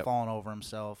over, falling over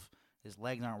himself. His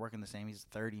legs aren't working the same. He's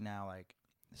 30 now. Like,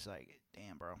 it's like,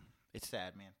 damn, bro. It's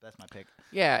sad, man. That's my pick.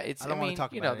 Yeah, it's. I don't want to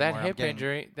talk about it that anymore. hip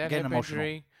injury. That hip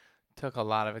injury took a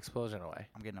lot of explosion away.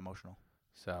 I'm getting emotional.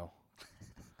 So,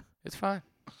 it's fine.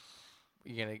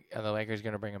 Are the Lakers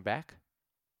gonna bring him back?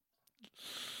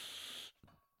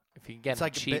 If you can get him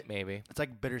cheap, maybe. It's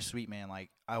like bittersweet, man. Like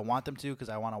I want them to because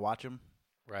I want to watch them,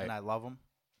 right? And I love them,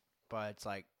 but it's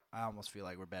like I almost feel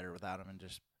like we're better without them, and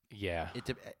just yeah.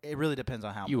 It really depends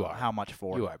on how much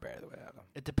for. You are better without him.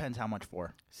 It depends how much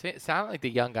for. Sound like the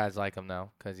young guys like him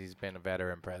though, because he's been a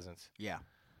veteran presence. Yeah,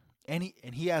 and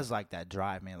he has like that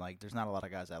drive, man. Like there's not a lot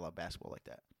of guys that love basketball like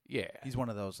that. Yeah, he's one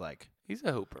of those like he's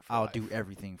a hooper. I'll do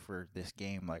everything for this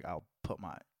game. Like I'll put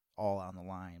my all on the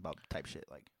line about type shit.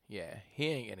 Like yeah, he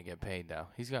ain't gonna get paid though.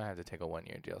 He's gonna have to take a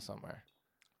 1-year deal somewhere.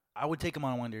 I would take him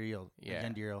on a 1-year deal. Yeah,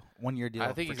 1-year deal.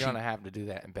 I think he's gonna have to do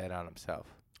that and bet on himself.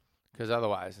 Because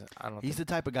otherwise, I don't. He's the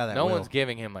type of guy that no one's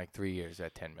giving him like 3 years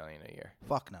at $10 million a year.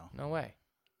 Fuck no. No way.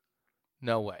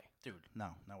 No way, dude.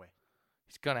 No way.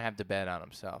 He's gonna have to bet on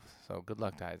himself. So good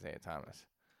luck to Isaiah Thomas.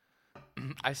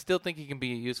 I still think he can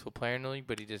be a useful player in the league,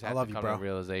 but he just has to come to a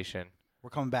realization. We're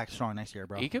coming back strong next year,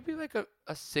 bro. He could be like a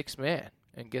 6-man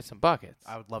and get some buckets.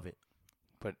 I would love it.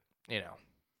 But,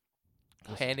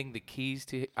 handing the keys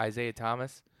to Isaiah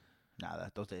Thomas. Nah,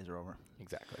 those days are over.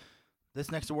 Exactly. This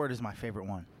next award is my favorite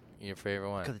one. Your favorite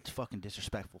one? Because it's fucking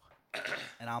disrespectful.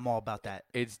 And I'm all about that.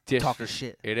 It's talking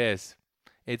shit. It is.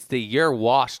 It's the You're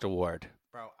Washed Award.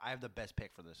 Bro, I have the best pick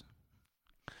for this.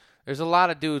 There's a lot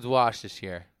of dudes washed this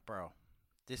year. Bro,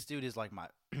 this dude is like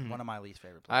one of my least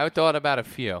favorite players. I thought about a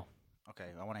few. Okay,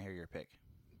 I want to hear your pick.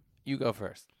 You go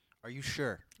first. Are you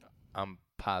sure? I'm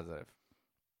positive.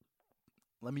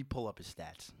 Let me pull up his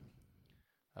stats.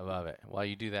 I love it. While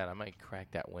you do that, I might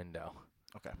crack that window.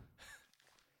 Okay.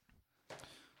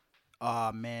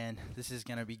 Aw, man. This is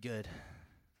going to be good.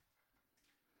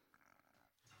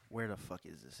 Where the fuck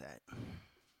is this at?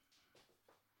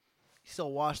 He's so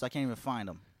washed, I can't even find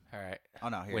him. All right. Oh,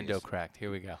 no, here window cracked.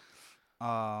 Here we go.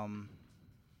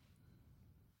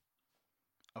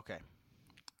 Okay.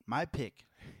 My pick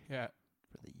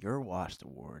for the You're Washed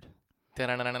Award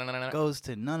goes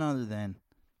to none other than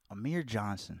Amir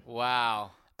Johnson.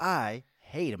 Wow. I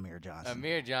hate Amir Johnson.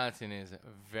 Amir Johnson is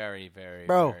very, very,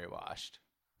 very washed.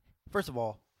 First of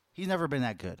all, he's never been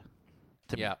that good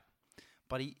to me.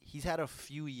 But he's had a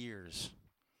few years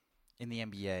in the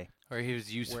NBA where he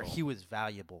was useful. Where he was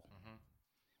valuable. Mm-hmm.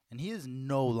 And he is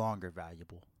no longer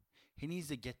valuable. He needs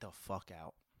to get the fuck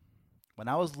out. When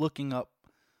I was looking up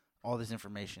all this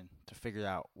information to figure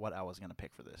out what I was going to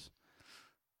pick for this,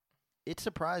 it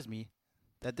surprised me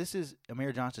that this is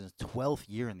Amir Johnson's 12th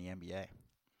year in the NBA.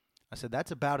 I said,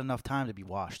 that's about enough time to be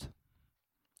washed.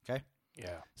 Okay?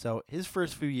 Yeah. So his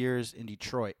first few years in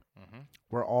Detroit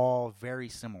were all very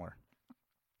similar.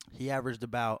 He averaged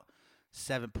about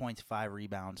 7 points, 5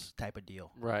 rebounds type of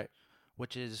deal. Right.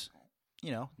 Which is,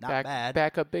 not bad.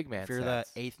 Backup big man. If you're the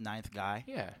 8th, 9th guy.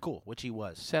 Yeah. Cool, which he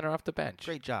was. Center off the bench.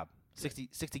 Great job. 60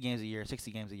 games a year,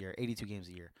 60 games a year, 82 games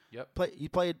a year. Yep.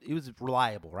 He was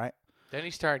reliable, right? Then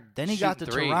he started Then he got to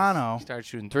Toronto. He started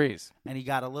shooting threes. And he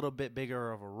got a little bit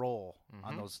bigger of a role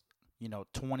on those,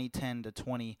 2010 to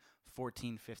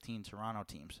 2014, 15 Toronto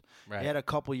teams. Right. He had a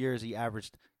couple years he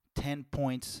averaged 10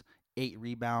 points, 8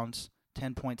 rebounds,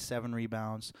 10.7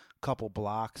 rebounds, couple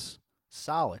blocks.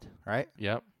 Solid, right?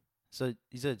 Yep. So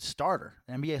he's a starter,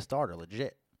 an NBA starter,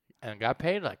 legit. And got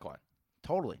paid like one.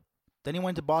 Totally. Then he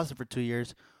went to Boston for 2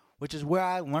 years, which is where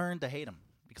I learned to hate him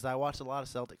because I watched a lot of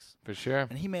Celtics. For sure.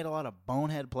 And he made a lot of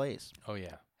bonehead plays. Oh,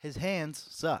 yeah. His hands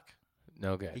suck.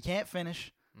 No good. He can't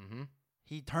finish. Mm-hmm.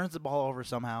 He turns the ball over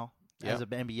somehow as a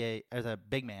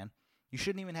big man. You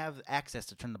shouldn't even have access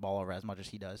to turn the ball over as much as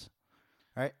he does.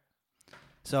 Right?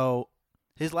 So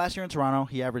his last year in Toronto,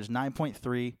 he averaged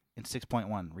 9.3 and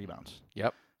 6.1 rebounds.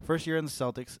 Yep. First year in the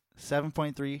Celtics,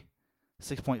 7.3,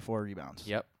 6.4 rebounds.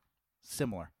 Yep.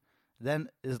 Similar. Then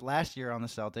is last year on the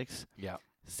Celtics. Yep.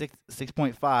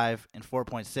 6.5 and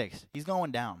 4.6. He's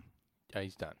going down. Yeah,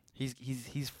 he's done.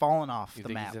 He's fallen off You the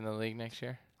think map. he's in the league next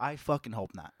year? I fucking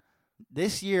hope not.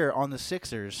 This year on the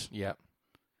Sixers, Yep.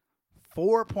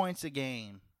 4 points a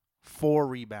game, 4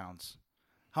 rebounds.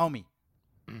 Homie,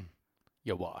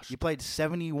 You washed. you played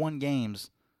 71 games.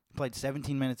 You played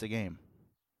 17 minutes a game.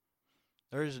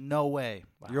 There's no way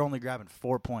you're only grabbing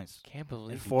 4 points. Can't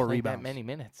believe and he 4 played rebounds. that many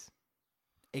minutes.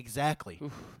 Exactly.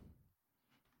 Oof.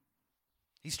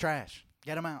 He's trash.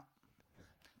 Get him out.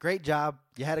 Great job.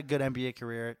 You had a good NBA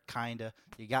career, kinda.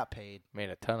 You got paid. Made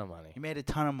a ton of money. You made a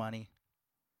ton of money.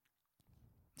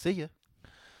 See ya.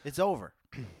 It's over.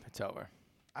 It's over.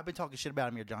 I've been talking shit about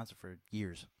Amir Johnson for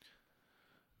years.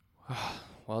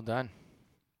 Well done.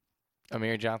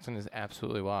 Amir Johnson is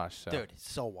absolutely washed. So. Dude, he's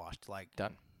so washed. Like,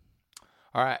 Done.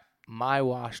 All right. My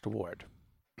washed award.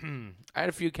 I had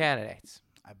a few candidates.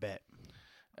 I bet.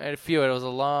 I had a few.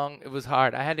 It was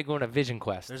hard. I had to go on a vision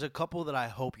quest. There's a couple that I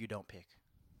hope you don't pick.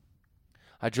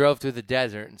 I drove through the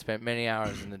desert and spent many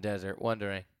hours in the desert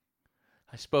wondering.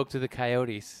 I spoke to the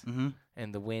coyotes Mm-hmm.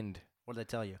 and the wind. What did they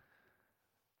tell you?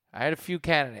 I had a few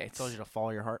candidates. Told you to follow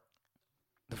your heart.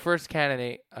 The first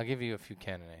candidate, I'll give you a few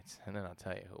candidates, and then I'll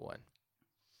tell you who won.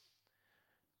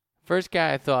 First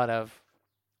guy I thought of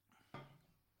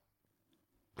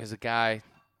is a guy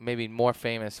maybe more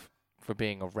famous for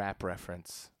being a rap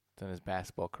reference than his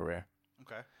basketball career.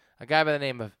 Okay. A guy by the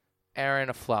name of Aaron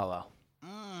Aflalo,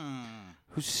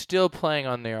 who's still playing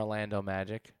on the Orlando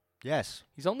Magic. Yes.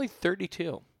 He's only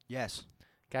 32. Yes.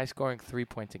 Guy scoring 3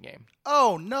 points a game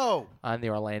Oh, no. on the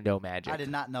Orlando Magic. I did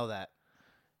not know that.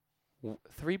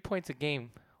 3 points a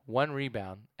game, 1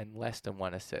 rebound, and less than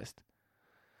 1 assist.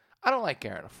 I don't like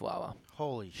Aaron Aflalo.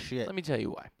 Holy shit. Let me tell you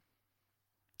why.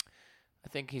 I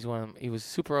think he was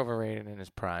super overrated in his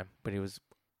prime, but he was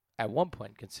at one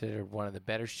point considered one of the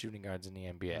better shooting guards in the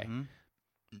NBA. Mm-hmm.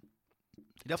 He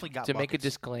definitely got To buckets. make a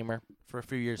disclaimer, For a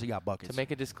few years, he got buckets.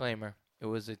 it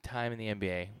was a time in the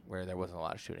NBA where there wasn't a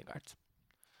lot of shooting guards.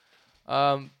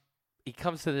 He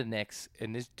comes to the Knicks,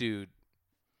 and this dude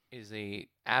is a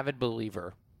avid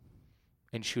believer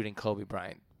in shooting Kobe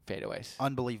Bryant fadeaways.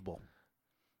 Unbelievable.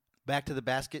 Back to the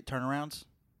basket, turnarounds.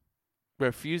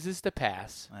 Refuses to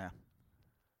pass. Yeah.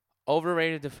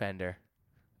 Overrated defender.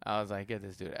 I was like, get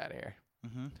this dude out of here.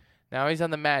 Mm-hmm. Now he's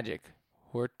on the Magic,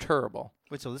 who are terrible.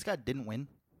 Wait, so this guy didn't win?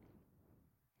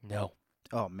 No.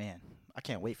 Oh, man. I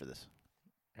can't wait for this.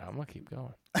 I'm going to keep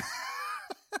going.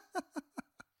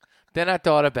 Then I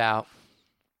thought about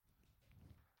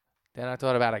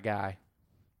a guy,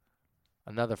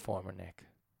 another former Knick.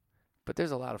 But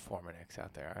there's a lot of former Knicks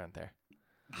out there, aren't there?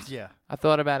 Yeah. I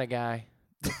thought about a guy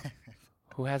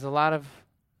who has a lot of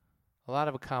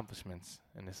accomplishments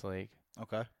in this league.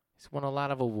 Okay. He's won a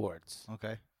lot of awards.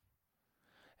 Okay.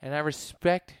 And I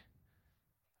respect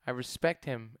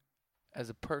him as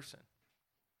a person.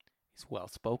 He's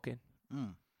well-spoken.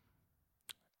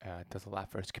 Does a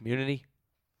lot for his community.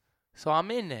 So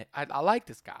I'm in it. I like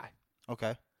this guy.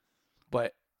 Okay.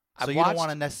 But So you don't want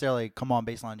to necessarily come on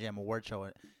Bassline Jam Award show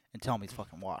and tell him he's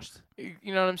fucking washed You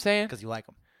know what I'm saying? because you like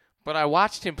him. But I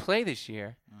watched him play this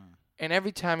year, and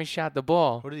every time he shot the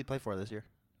ball, Who did he play for this year?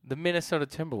 the Minnesota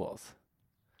Timberwolves.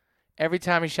 Every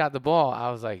time he shot the ball, I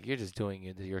was like, you're just doing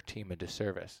your team a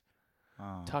disservice.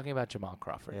 Oh. Talking about Jamal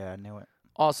Crawford. Yeah, I knew it.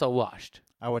 Also washed.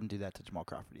 I wouldn't do that to Jamal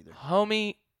Crawford either.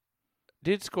 Homie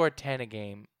did score 10 a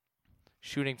game,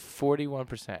 shooting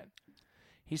 41%.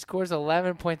 He scores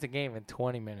 11 points a game in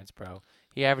 20 minutes, bro.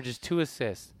 He averages 2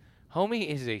 assists. Homie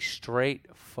is a straight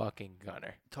fucking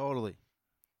gunner. Totally.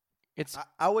 It's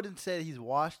I wouldn't say he's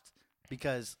washed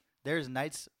because there's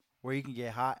nights where you can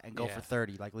get hot and go Yeah. for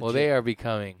 30. Like legit. well, they are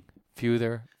becoming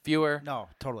fewer No,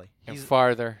 totally. and He's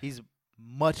farther he's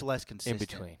much less in consistent.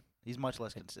 between. He's much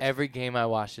less consistent. Every game I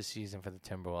watched this season for the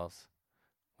Timberwolves,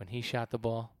 when he shot the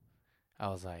ball, I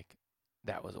was like,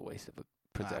 that was a waste of a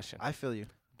possession. I feel you.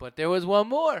 But there was one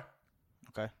more.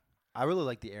 Okay. I really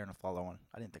like the Aaron Aflalo one.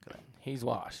 I didn't think of that. He's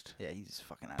washed. Yeah, he's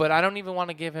fucking out. But I don't even want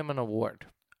to give him an award.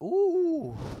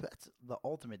 Ooh, that's the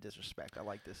ultimate disrespect. I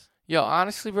like this. Yo,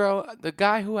 honestly, bro, the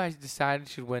guy who I decided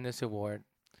should win this award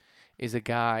is a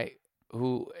guy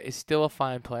who is still a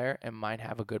fine player and might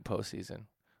have a good postseason.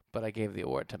 But I gave the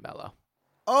award to Melo.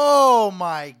 Oh,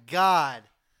 my God.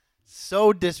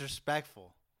 So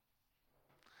disrespectful.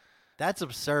 That's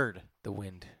absurd. The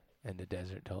wind and the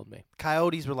desert told me.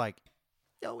 Coyotes were like,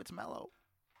 yo, it's Mello.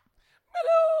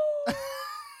 Melo!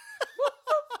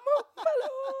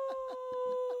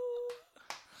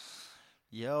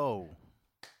 Yo.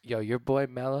 Yo, your boy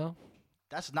Melo?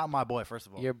 That's not my boy, first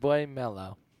of all. Your boy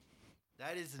Melo.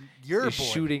 That is your is boy.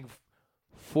 shooting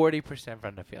 40%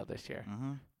 from the field this year.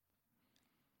 Mm-hmm.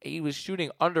 He was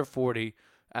shooting under 40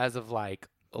 as of like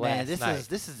last night.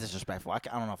 This is disrespectful. I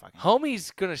don't know if I can.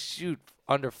 Homie's gonna shoot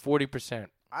under 40%.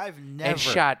 I've never and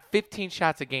shot 15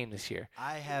 shots a game this year.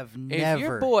 I have If never.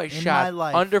 your boy in shot my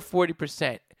life, under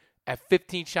 40% at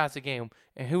 15 shots a game,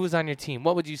 and who was on your team,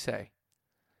 what would you say?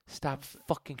 Stop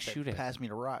fucking shooting. Pass me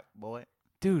the rock, boy.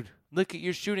 Dude, look at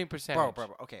your shooting percentage.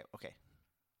 Bro. Okay.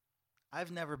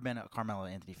 I've never been a Carmelo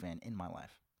Anthony fan in my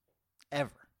life.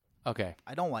 Ever. Okay,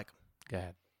 I don't like him. go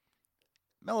ahead.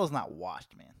 Melo's not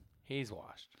washed, man. He's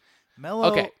washed.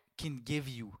 Melo can give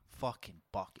you fucking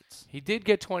buckets. He did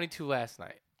get 22 last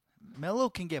night. Melo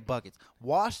can get buckets.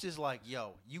 Washed is like,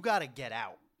 yo, you got to get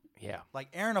out. Yeah. Like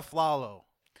Aaron Aflalo,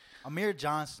 Amir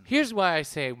Johnson. Here's why I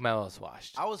say Melo's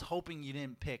washed. I was hoping you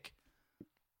didn't pick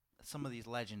some of these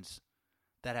legends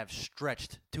that have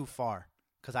stretched too far.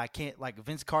 Because I can't, like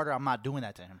Vince Carter, I'm not doing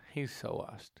that to him. He's so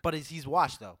washed. But he's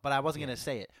washed, though. But I wasn't going to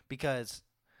say it because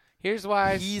Here's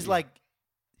why he's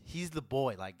he's the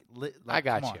boy. I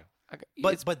got come you.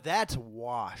 on. But that's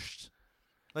washed.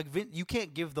 Like, you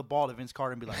can't give the ball to Vince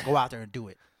Carter and be like, go out there and do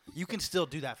it. You can still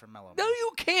do that for Melo. No,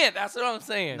 you can't. That's what I'm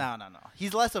saying. No.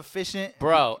 He's less efficient.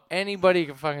 Bro, anybody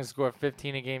can fucking score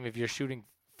 15 a game if you're shooting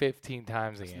 15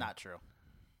 times a game. That's not true.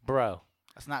 Bro.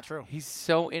 That's not true. He's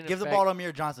so ineffective. Give the ball to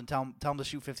Amir Johnson. Tell him to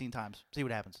shoot 15 times. See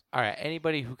what happens. All right,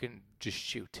 anybody who can just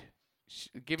shoot.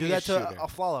 Give Do me that a to shooter.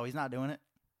 Aflalo. He's not doing it.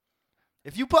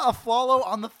 If you put Aflalo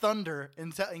on the Thunder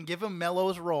and give him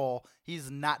Melo's role,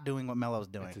 he's not doing what Melo's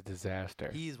doing. It's a disaster.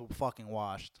 He's fucking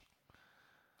washed.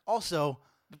 Also,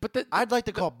 But I'd like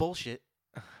to call bullshit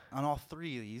on all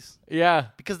three of these yeah.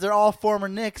 because they're all former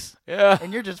Knicks, Yeah.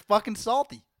 and you're just fucking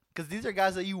salty because these are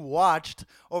guys that you watched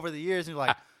over the years, and you're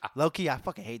like, low-key, I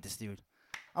fucking hate this dude.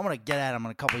 I'm going to get at him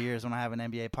in a couple years when I have an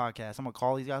NBA podcast. I'm going to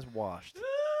call these guys washed.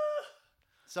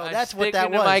 So that's what that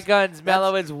sticking to was. my guns.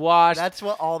 Melo is washed. That's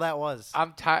what all that was.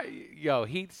 I'm tired. Yo,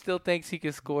 he still thinks he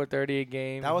can score 30 a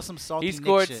game. That was some salty He Knick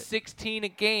scored shit. 16 a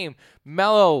game.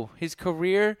 Melo, his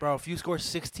career, Bro, if you score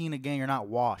 16 a game, you're not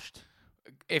washed.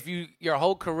 if your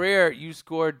whole career you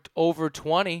scored over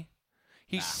 20.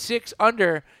 He's 6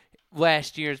 under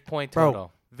last year's point Bro,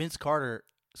 total. Vince Carter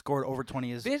scored over 20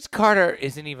 years. Vince Carter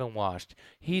isn't even washed.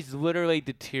 He's literally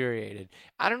deteriorated.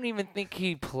 I don't even think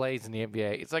he plays in the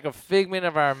NBA. It's like a figment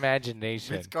of our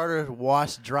imagination. Vince Carter is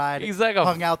washed, dried, He's like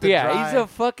hung out to dry. he's a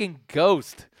fucking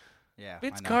ghost. Yeah,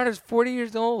 Vince I know. Carter's 40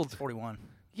 years old. He's 41.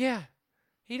 Yeah.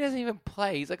 He doesn't even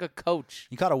play. He's like a coach.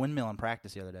 He caught a windmill in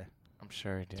practice the other day. I'm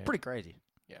sure he did. It's pretty crazy.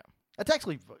 Yeah. That's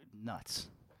actually nuts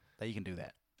that you can do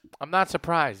that. I'm not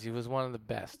surprised. He was one of the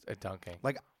best at dunking.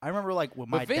 Like, I remember, like, when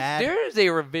my But Vince, dad... there is a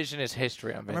revisionist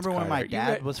history on I Vince remember when my Carter.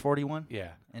 dad was 41, Yeah.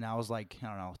 and I was, like, I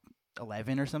don't know,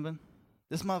 11 or something.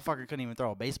 This motherfucker couldn't even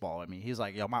throw a baseball at me. He was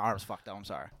like, yo, my arm's fucked up. I'm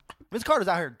sorry. Vince Carter's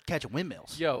out here catching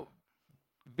windmills. Yo.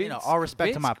 Vince, all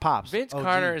respect to my pops. Vince OG.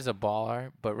 Carter is a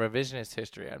baller, but revisionist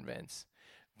history on Vince.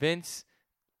 Vince...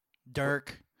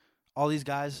 Dirk, all these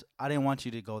guys, I didn't want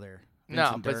you to go there. Vince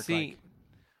No, and but Dirk, see,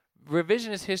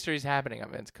 revisionist history is happening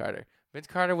on Vince Carter. Vince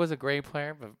Carter was a great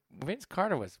player, but Vince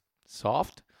Carter was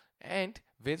soft, and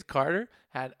Vince Carter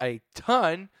had a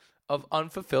ton of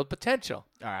unfulfilled potential.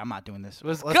 all right, I'm not doing this.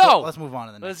 Let's go. go. Let's move on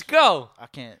to the next. Let's go. I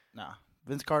can't. Nah.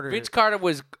 Vince Carter. Vince Carter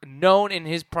was known in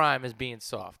his prime as being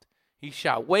soft. He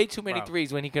shot way too many Bro.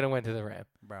 threes when he could have went to the rim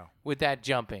Bro. with that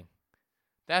jumping.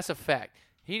 That's a fact.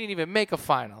 He didn't even make a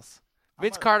finals.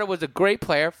 Vince Carter was a great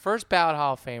player, first ballot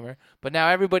Hall of Famer, but now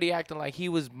everybody acting like he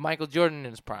was Michael Jordan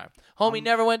in his prime. Homie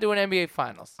never went to an NBA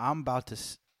Finals. I'm about to.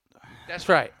 That's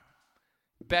right.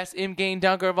 Best in-game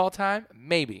dunker of all time?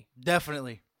 Maybe.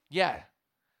 Definitely. Yeah.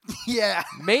 Yeah.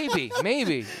 Maybe.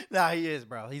 Maybe. Nah, he is,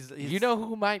 bro. He's You know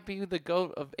who might be the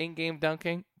GOAT of in-game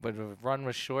dunking, but the run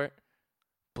was short?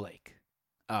 Blake.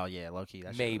 Oh yeah, low key.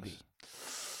 That shit Maybe. was-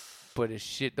 But his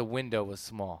shit, the window was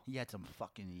small. He had some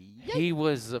fucking. He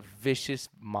was a vicious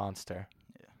monster.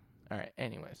 Yeah. All right.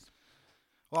 Anyways,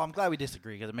 Well, I'm glad we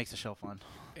disagree because it makes the show fun.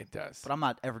 it does. But I'm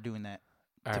not ever doing that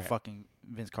All to right. fucking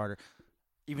Vince Carter,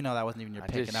 even though that wasn't even your I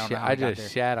pick. just, And I don't sha- know how I we got just there.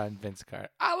 shat on Vince Carter.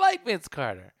 I like Vince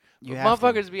Carter. You But have to.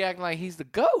 motherfuckers be acting like he's the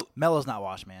GOAT. Melo's not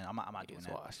washed, man. I'm not doing He's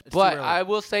that. washed. It's too But early. I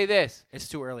will say this. It's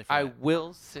too early for I that.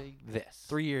 will say this.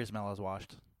 3 years, Melo's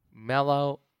washed.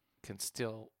 Melo can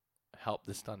still help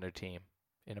this Thunder team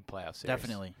in a playoff series.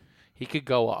 Definitely. He could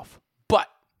go off. But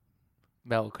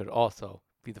Melo could also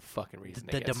be the fucking reason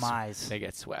The demise. they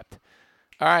get swept.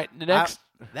 All right. The next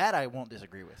That I won't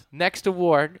disagree with. next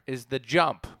award is the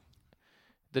Jump.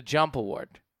 The Jump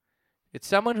Award. It's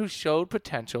someone who showed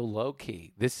potential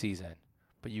low-key this season,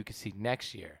 but you can see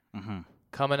next year Mm-hmm.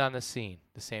 coming on the scene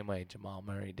the same way Jamal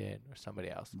Murray did or somebody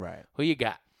else. Right. Who you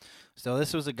got? So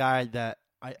this was a guy that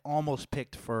I almost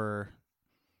picked for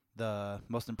the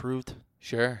most improved.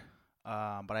 Sure.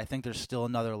 But I think there's still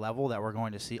another level that we're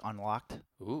going to see unlocked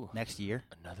next year.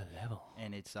 Another level.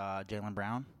 And it's Jaylen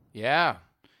Brown. Yeah.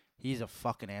 He's a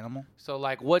fucking animal. So,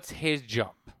 like, what's his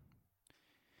jump?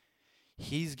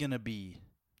 He's going to be...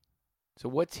 So,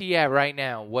 what's he at right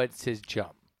now? What's his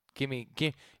jump? Give me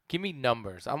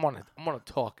numbers. I want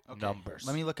to talk numbers.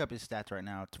 Let me look up his stats right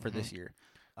now for this year.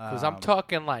 Because I'm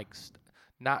talking, like,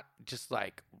 not just,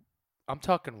 like... I'm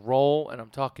talking role and I'm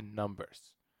talking numbers.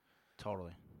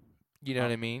 Totally. You know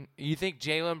what I mean? You think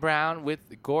Jaylen Brown with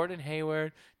Gordon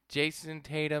Hayward, Jason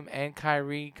Tatum, and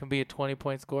Kyrie can be a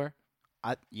 20-point scorer?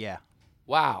 Yeah.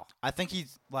 Wow. I think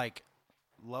he's, like,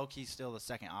 low-key still the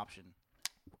second option.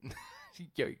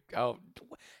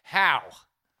 How?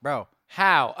 Bro.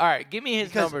 How? All right, give me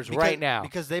his numbers right now.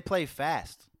 Because they play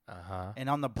fast. Uh-huh. And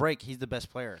on the break, he's the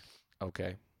best player.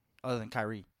 Okay. Other than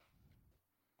Kyrie.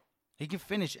 He can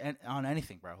finish on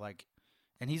anything, bro. Like,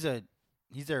 and he's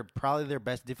probably their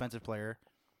best defensive player,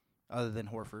 other than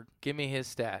Horford. Give me his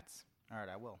stats. All right,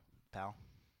 I will, pal.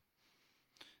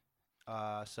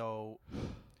 So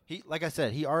he, like I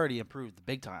said, he already improved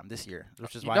big time this year,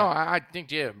 which is why. No, I think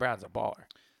Jaylen Brown's a baller.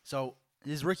 So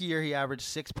his rookie year, he averaged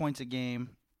 6 points a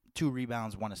game, 2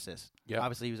 rebounds, 1 assist. Yeah.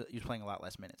 Obviously, he was playing a lot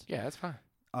less minutes. Yeah, that's fine.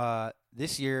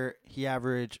 This year he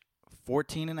averaged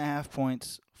 14.5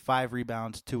 points. 5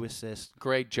 rebounds, 2 assists.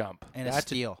 Great jump. And a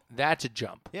steal. That's a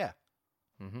jump. Yeah.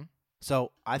 Mm-hmm.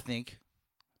 So I think.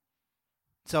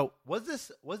 So was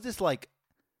this like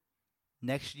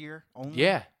next year only?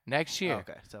 Yeah, next year. Oh,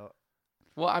 okay. So.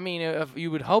 Well, I mean, if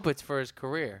you would hope it's for his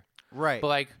career, right? But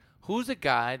like, who's a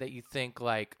guy that you think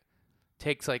like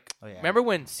takes like? Oh, yeah. Remember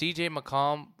when C.J.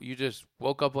 McCollum? You just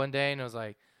woke up one day and it was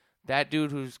like, that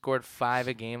dude who scored 5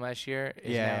 a game last year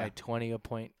is now like 20 a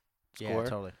point scorer. Yeah,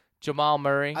 totally. Jamal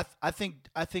Murray. I think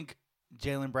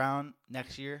Jaylen Brown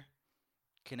next year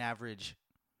can average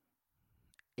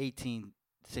 18,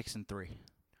 6, and 3.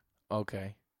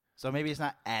 Okay. So maybe it's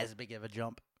not as big of a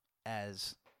jump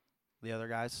as the other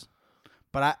guys.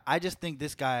 But I just think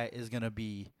this guy is going to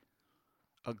be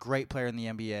a great player in the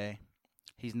NBA.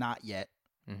 He's not yet,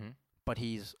 but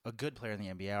he's a good player in the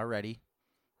NBA already.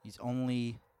 He's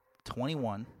only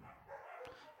 21.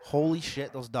 Holy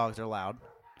shit, those dogs are loud.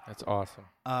 That's awesome.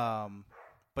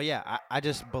 But yeah, I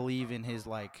just believe in his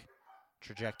like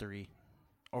trajectory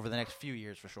over the next few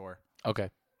years for sure. Okay.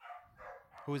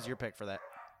 Who is your pick for that?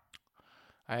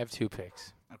 I have 2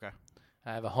 picks. Okay.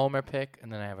 I have a homer pick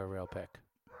and then I have a real pick.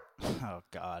 Oh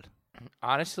God.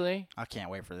 Honestly, I can't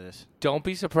wait for this. Don't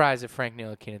be surprised if Frank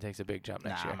Ntilikina takes a big jump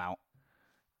next year. I'm out.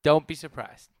 Don't be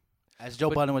surprised. As Joe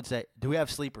Budden would say, do we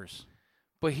have sleepers?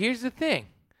 But here's the thing.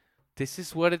 This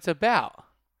is what it's about.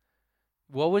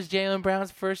 What was Jaylen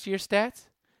Brown's first year stats?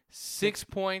 6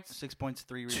 points. 6 points,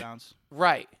 3 rebounds.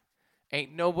 Right.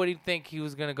 Ain't nobody think he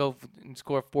was going to go and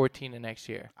score 14 the next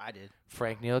year. I did.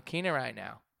 Frank Ntilikina right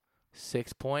now.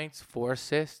 6 points, 4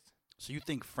 assists. So you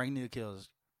think Frank Ntilikina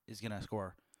is going to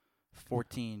score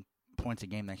 14 points a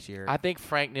game next year? I think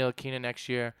Frank Ntilikina next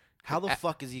year. How the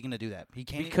fuck is he going to do that? He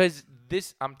can't. Because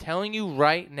I'm telling you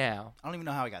right now. I don't even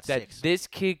know how he got that 6. This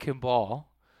kid can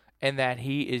ball and that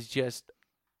he is just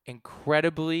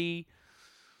incredibly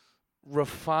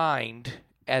refined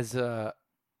as a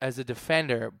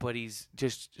defender, but he's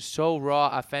just so raw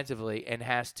offensively and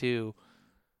has difference.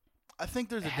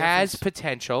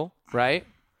 Potential, right?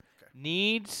 Okay.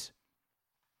 Needs,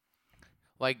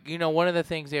 like, one of the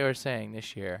things they were saying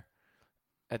this year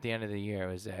at the end of the year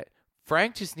was that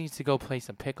Frank just needs to go play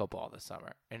some pickleball this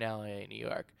summer in LA and New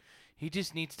York. He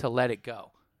just needs to let it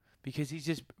go because he's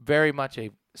just very much a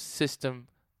system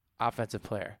offensive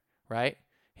player, right?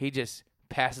 He just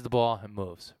passes the ball and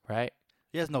moves, right?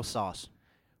 He has no sauce.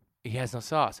 He has no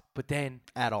sauce. But then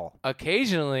at all.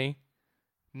 Occasionally,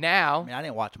 now, I mean, I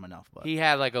didn't watch him enough, but he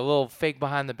had like a little fake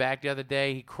behind the back the other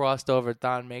day. He crossed over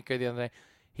Thon Maker the other day.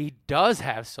 He does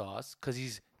have sauce because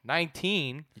he's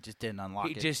 19. He just didn't unlock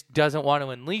it. He just doesn't want to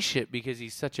unleash it because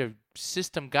he's such a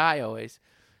system guy always.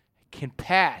 Can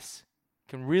pass.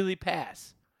 Can really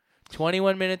pass.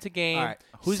 21 minutes a game. All right.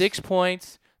 6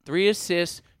 points, 3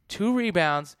 assists, 2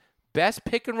 rebounds. Best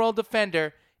pick and roll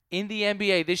defender in the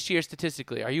NBA this year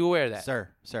statistically. Are you aware of that? Sir.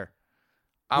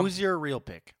 Who's your real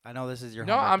pick? I know this is your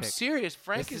homer I'm pick. serious.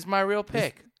 Frank is my real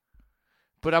pick.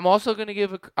 But I'm also going to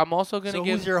give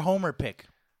who's your homer pick?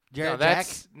 Jared Jack?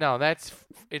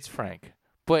 It's Frank.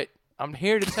 But I'm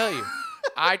here to tell you,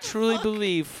 I truly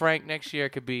believe Frank next year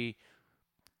could be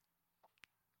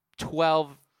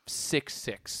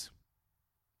 12-6-6.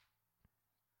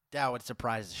 That would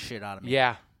surprise the shit out of me.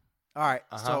 Yeah. All right.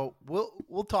 So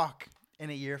we'll talk in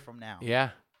a year from now. Yeah.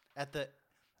 At the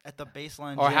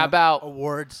Bassline Or Jam how about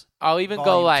Awards. I'll even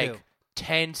go Volume like 2.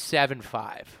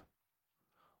 10-7-5.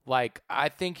 Like, I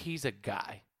think he's a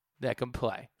guy that can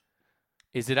play.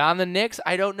 Is it on the Knicks?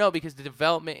 I don't know because the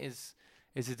development is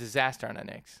a disaster on the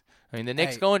Knicks. I mean, the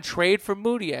Knicks go and trade for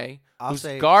Moutier, who's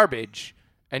garbage,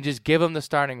 and just give him the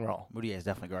starting role. Moutier is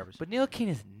definitely garbage. But Neil King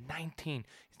is 19.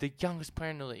 He's the youngest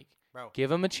player in the league. Bro.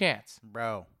 Give him a chance.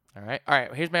 Bro. All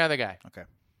right. Here's my other guy. Okay.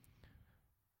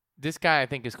 This guy, I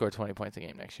think, can score 20 points a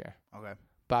game next year. Okay.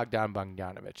 Bogdan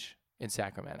Bogdanovic in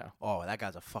Sacramento. Oh, that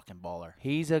guy's a fucking baller.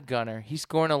 He's a gunner. He's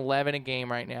scoring 11 a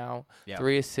game right now. Yeah.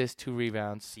 3 assists, 2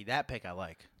 rebounds. See, that pick I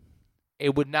like.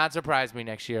 It would not surprise me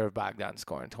next year if Bogdan's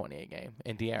scoring 20 a game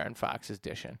and De'Aaron Fox is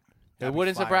dishing. It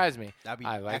wouldn't surprise me.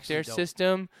 I like their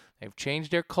system. They've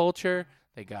changed their culture.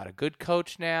 They got a good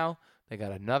coach now. They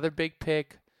got another big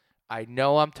pick. I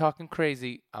know I'm talking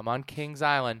crazy. I'm on Kings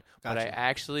Island, but I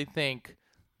actually think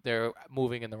they're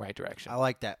moving in the right direction. I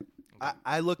like that.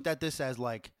 I looked at this as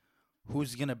like,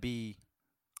 who's going to be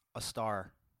a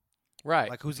star?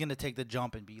 Right. Like, who's going to take the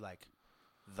jump and be like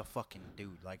the fucking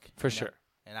dude? Like For sure.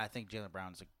 And I think Jaylen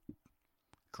Brown's a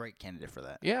great candidate for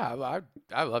that. Yeah, I love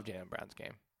Jaylen Brown's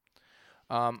game.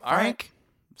 Frank, all right.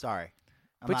 Sorry.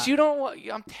 You don't.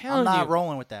 I'm telling you. I'm not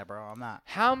rolling with that, bro. I'm not.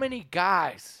 How many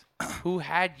guys who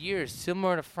had years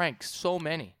similar to Frank? So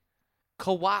many.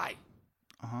 Kawhi.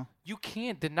 You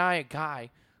can't deny a guy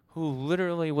who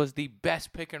literally was the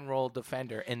best pick and roll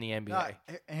defender in the NBA.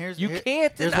 You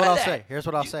can't deny Here's what I'll that. say. Here's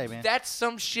what I'll say, man. That's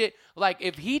some shit. Like,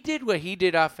 if he did what he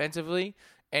did offensively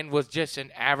and was just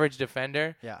an average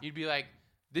defender, you'd be like,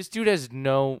 this dude has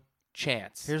no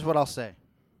chance. Here's what I'll say.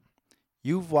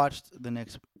 You've watched the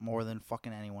Knicks more than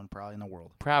fucking anyone probably in the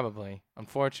world. Probably,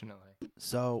 unfortunately.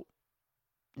 So,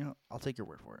 I'll take your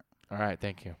word for it. All right,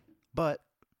 thank you. But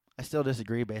I still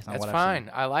disagree based on That's what fine. I've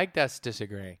seen. I like that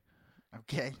disagree.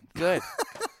 Okay. Good.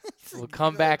 We'll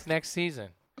come back next season.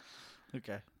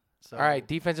 Okay. So, all right,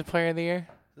 Defensive Player of the Year?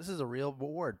 This is a real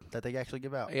award that they actually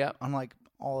give out. Yep. Unlike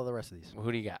all of the rest of these.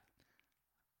 Who do you got?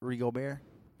 Rudy Gobert.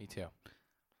 Me too.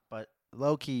 But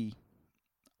low-key,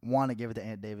 want to give it to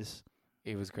Ant Davis.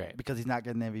 He was great. Because he's not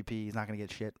getting the MVP. He's not going to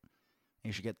get shit.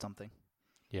 He should get something.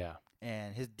 Yeah.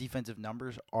 And his defensive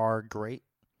numbers are great.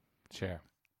 Sure.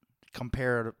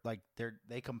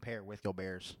 They compare with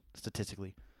Gobert's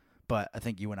statistically. But I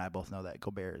think you and I both know that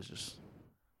Gobert is just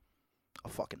a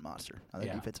fucking monster on the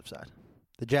defensive side.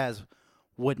 The Jazz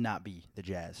would not be the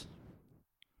Jazz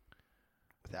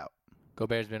without.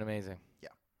 Gobert's been amazing. Yeah.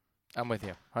 I'm with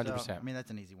you, 100%. So, I mean, that's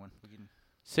an easy one.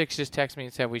 Six just texted me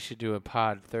and said we should do a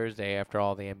pod Thursday after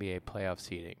all the NBA playoff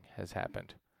seeding has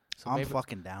happened. So I'm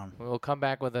fucking down. We'll come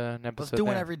back with an episode. Let's do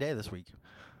one every day this week.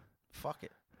 Fuck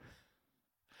it.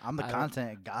 I'm the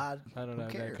content god. I don't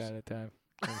have that kind of time,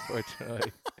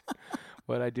 unfortunately.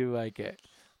 But I do like it.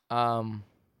 All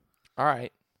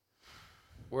right.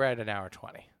 We're at an hour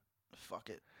 20. Fuck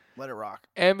it. Let it rock.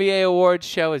 NBA awards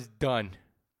show is done.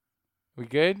 We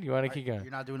good? You want to keep going?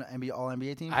 You're not doing an NBA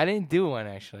All-NBA team? I didn't do one,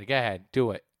 actually. Go ahead.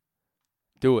 Do it.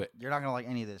 Do it. You're not going to like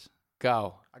any of this.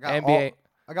 Go. I got NBA.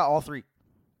 I got all three.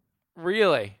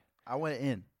 Really? I went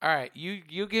in. All right.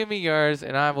 You give me yours,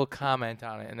 and I will comment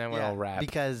on it, and then we'll wrap.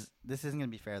 Because this isn't going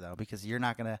to be fair, though, because you're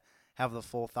not going to have the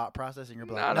full thought process, and you're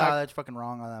going to be like, No, that's fucking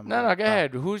wrong on them. No, go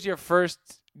ahead. Who's your first?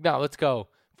 No, let's go.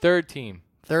 Third team.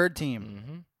 Third team.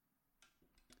 Mm-hmm.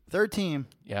 Third team.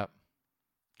 Yep.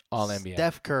 All NBA.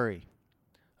 Steph Curry.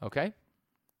 Okay.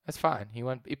 That's fine.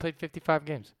 He played 55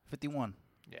 games. 51.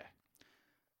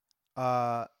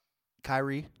 Yeah.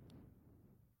 Kyrie.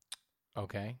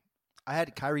 Okay. I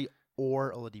had Kyrie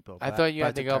or Oladipo. I thought you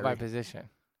had to go by position.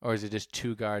 Or is it just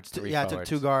 2 guards, 3 forwards? Yeah, I took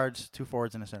 2 guards, 2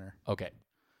 forwards, and a center. Okay.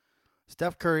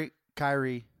 Steph Curry,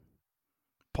 Kyrie,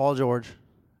 Paul George,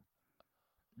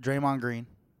 Draymond Green,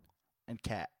 and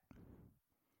Cat.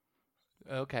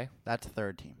 Okay. That's the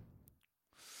third team.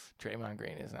 Draymond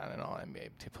Green is not an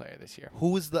All-NBA player this year.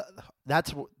 Who's the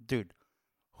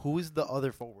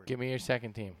other forward? Give me your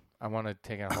second team. I want to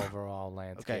take an overall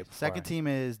landscape. Okay, second team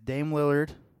is Dame Lillard,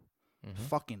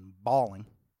 fucking balling.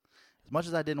 As much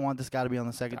as I didn't want this guy to be on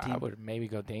the second team, I would maybe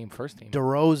go Dame first team.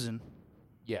 DeRozan.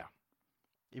 Yeah.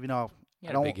 Even though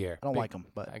I don't like him,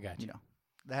 but I got you.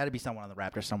 There had to be someone on the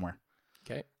Raptors somewhere.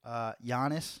 Okay.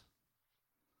 Giannis,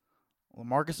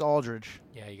 LaMarcus Aldridge.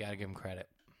 Yeah, you got to give him credit.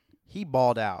 He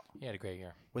balled out. He had a great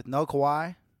year. With no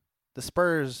Kawhi, the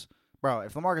Spurs, bro,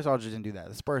 if LaMarcus Aldridge didn't do that,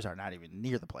 the Spurs are not even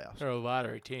near the playoffs. They're a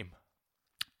lottery team.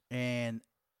 And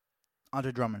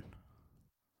Andre Drummond.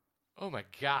 Oh, my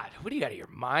God. What do you got in your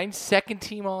mind? Second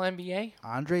team All-NBA?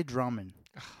 Andre Drummond.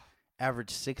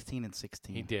 averaged 16 and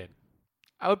 16. He did.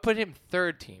 I would put him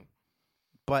third team.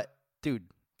 But, dude.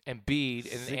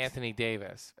 Embiid and Anthony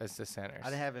Davis as the centers.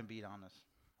 I didn't have Embiid on this.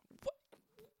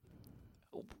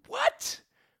 What?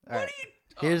 All right.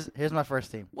 Here's my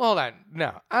first team. Well, hold on.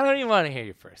 No, I don't even want to hear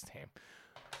your first team.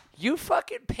 You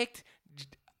fucking picked.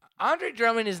 Andre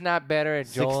Drummond is not better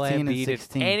at Joel 16 and Embiid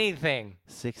 16. at anything.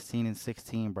 16 and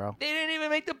 16, bro. They didn't even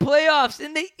make the playoffs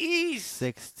in the East.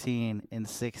 16 and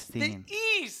 16. The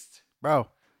East. Bro,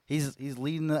 he's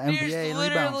leading the NBA in There's rebounds.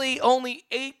 literally only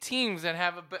 8 teams that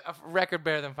have a record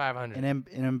better than 500. And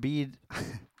Embiid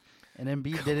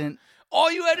didn't.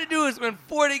 All you had to do is win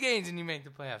 40 games and you make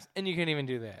the playoffs, and you can't even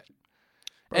do that.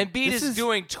 Bro, Embiid is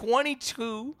doing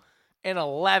 22 and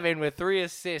 11 with 3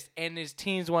 assists, and his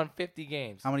team's won 50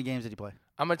 games. How many games did he play?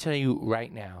 I'm going to tell you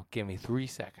right now. Give me 3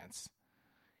 seconds.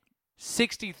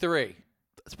 63.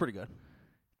 That's pretty good.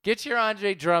 Get your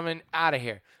Andre Drummond out of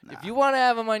here. Nah. If you want to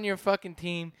have him on your fucking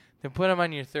team, then put him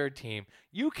on your third team.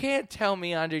 You can't tell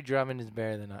me Andre Drummond is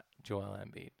better than Joel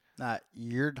Embiid. Nah,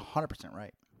 you're 100%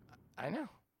 right. I know.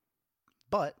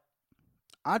 But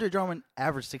Andre Drummond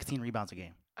averaged 16 rebounds a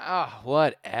game. Oh,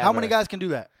 whatever. How many guys can do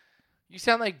that? You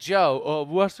sound like Joe. Oh,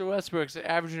 Russell Westbrook's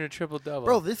averaging a triple-double.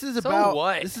 Bro, this is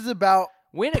about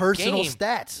Win a personal game.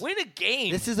 stats. Win a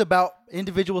game. This is about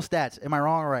individual stats. Am I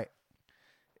wrong or right?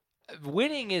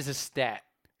 Winning is a stat.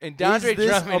 And Is DeAndre this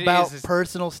Drummond about is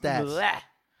personal stats? Bleh.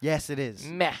 Yes, it is.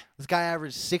 Meh. This guy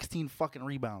averaged 16 fucking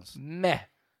rebounds. Meh.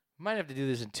 Might have to do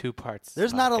this in 2 parts.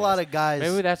 There's not a lot of guys.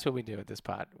 Maybe that's what we do with this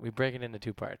pod. We break it into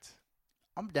 2 parts.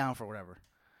 I'm down for whatever.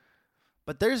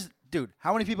 But dude,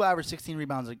 how many people average 16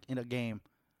 rebounds in a game?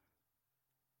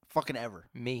 Fucking ever.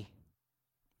 Me.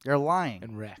 You're lying.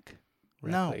 And Rec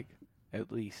No. League,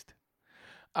 at least.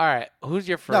 All right. Who's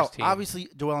your first team? Obviously,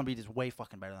 Joel Embiid is way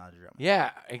fucking better than Andre Drummond.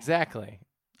 Yeah, exactly.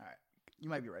 All right. You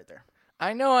might be right there.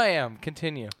 I know I am.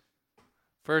 Continue.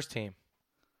 First team.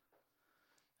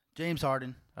 James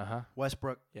Harden. Uh-huh.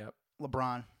 Westbrook. Yep.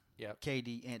 LeBron. Yep.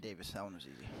 KD and Davis. That one was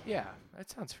easy. Yeah, that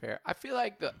sounds fair. I feel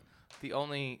like the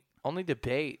only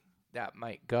debate that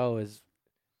might go is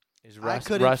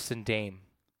Russ and Dame.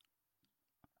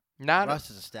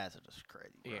 Russ's stats are just crazy.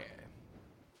 Bro. Yeah.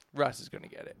 Russ is going to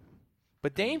get it.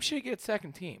 But Dame should get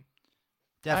second team.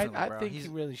 Definitely, I bro. think he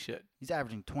really should. He's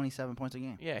averaging 27 points a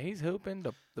game. Yeah, he's hooping.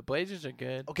 The Blazers are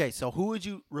good. Okay, so who would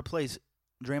you replace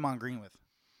Draymond Green with?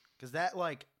 Because that,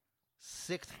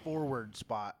 sixth forward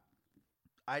spot,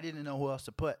 I didn't know who else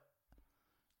to put.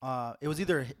 It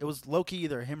was low-key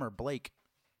either him or Blake.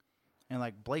 And,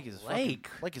 Blake is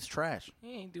Blake is trash.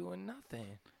 He ain't doing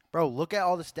nothing. Bro, look at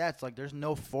all the stats. There's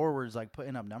no forwards,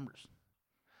 putting up numbers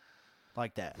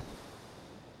like that.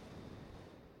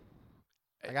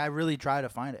 I really try to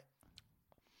find it.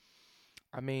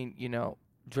 I mean,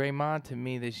 Draymond to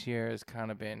me this year has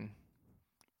kind of been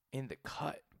in the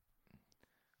cut.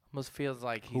 Almost feels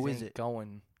like he's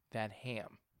going that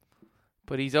ham.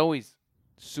 But he's always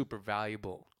super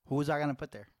valuable. Who was I going to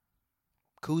put there?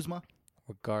 Kuzma?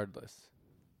 Regardless.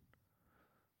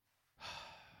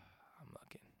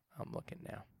 I'm looking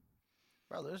now.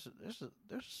 Bro, there's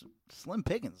slim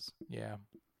pickings. Yeah.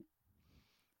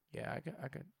 Yeah,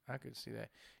 I could see that.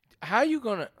 How you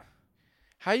gonna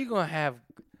have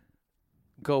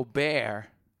Gobert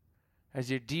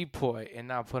as your decoy and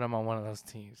not put him on one of those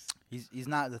teams? He's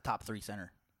not the top 3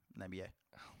 center in the NBA.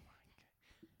 Oh my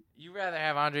god! You rather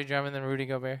have Andre Drummond than Rudy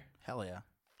Gobert? Hell yeah!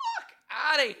 Fuck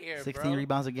out of here, 16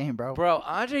 rebounds a game, bro. Bro,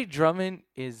 Andre Drummond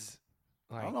is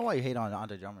I don't know why you hate on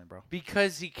Andre Drummond, bro.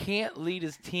 Because he can't lead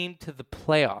his team to the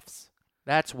playoffs.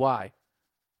 That's why.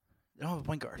 They don't have a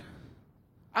point guard.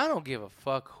 I don't give a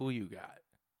fuck who you got.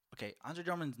 Okay, Andre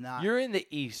Drummond's not. You're in the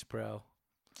East, bro.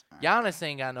 Giannis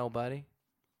ain't got nobody.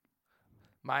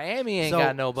 Miami ain't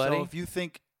got nobody.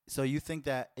 So you think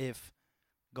that if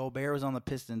Gobert was on the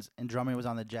Pistons and Drummond was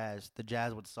on the Jazz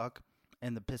would suck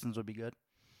and the Pistons would be good?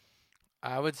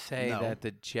 I would say that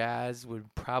the Jazz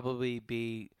would probably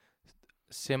be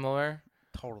similar.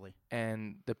 Totally.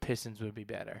 And the Pistons would be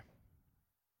better.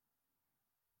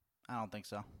 I don't think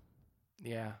so.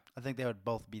 Yeah. I think they would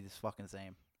both be this fucking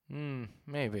same.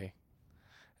 Maybe.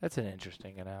 That's an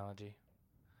interesting analogy.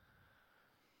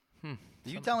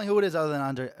 You tell me who it is other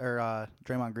than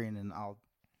Draymond Green, and I'll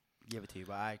give it to you.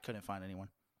 But I couldn't find anyone.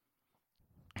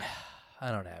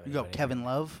 I don't have. You go Kevin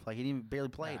Love, he didn't even barely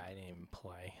play. Nah, I didn't even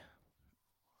play.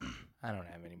 I don't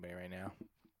have anybody right now.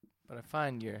 But I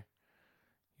find your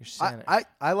center.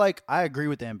 I agree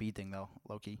with the Embiid thing though,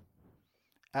 low key.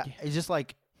 Yeah. It's just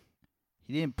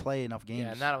he didn't play enough games.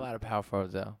 Yeah, not a lot of power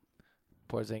forwards though.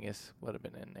 Porzingis would have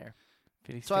been in there.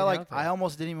 So I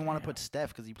almost didn't even want to put Steph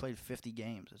because he played 50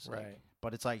 games.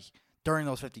 But it's during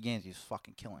those 50 games, he was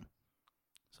fucking killing.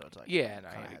 So it's like, Yeah, no,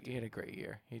 he had a great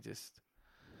year. He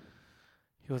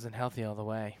wasn't healthy all the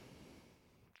way.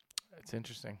 It's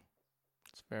interesting.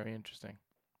 It's very interesting.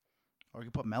 Or you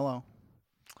could put Melo.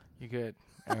 You could.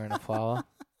 Aaron Aflalo.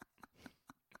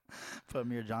 Put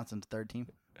Amir Johnson's third team.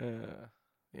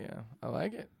 Yeah, I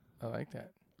like it. I like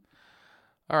that.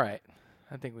 All right.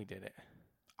 I think we did it.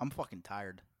 I'm fucking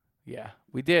tired. Yeah,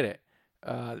 we did it.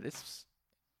 This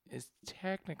is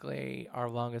technically our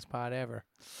longest pod ever.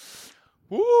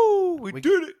 Woo! We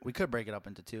did it. We could break it up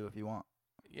into 2 if you want.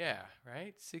 Yeah,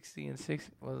 right? 60 and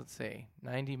 60. Well, let's see.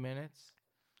 90 minutes.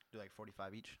 Do like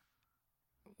 45 each.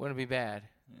 Wouldn't be bad.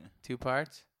 Yeah. 2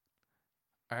 parts?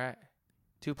 All right.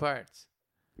 2 parts.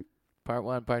 Part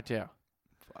 1, part 2.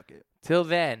 Fuck it. Till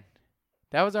then,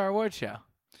 that was our award show.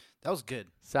 That was good.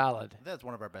 Solid. That's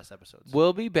one of our best episodes.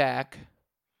 We'll be back.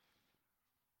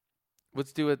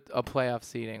 Let's do a playoff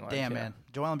seeding. Damn, man.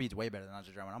 Joel Embiid's way better than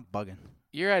Andre Drummond. I'm bugging.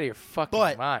 You're out of your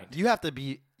fucking mind. You have to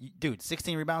be... Dude,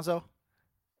 16 rebounds, though?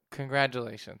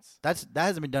 Congratulations. That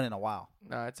hasn't been done in a while.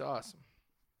 No, it's awesome.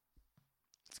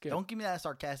 It's good. Don't give me that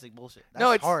sarcastic bullshit. That's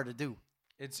No, it's hard to do.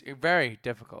 It's very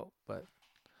difficult, but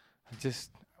I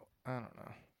don't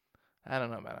know. I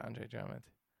don't know about Andre Drummond.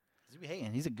 He's be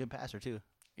hating. He's a good passer, too.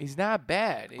 He's not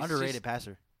bad. He's underrated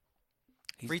passer.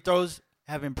 Free throws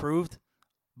have improved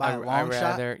by a long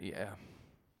shot. Yeah.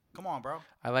 Come on, bro.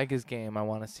 I like his game. I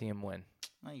want to see him win.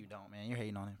 No, you don't, man. You're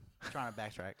hating on him. You're trying to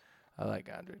backtrack. I like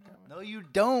Andre Drummond. No, you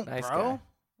don't, Nice bro.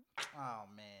 guy. Oh,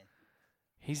 man.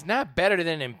 He's not better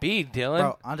than Embiid, Dylan.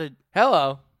 Bro, Andre...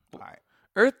 Hello. All right.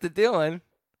 Earth to Dylan.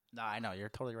 No, I know. You're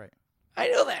totally right. I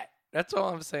know that. That's all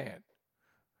I'm saying.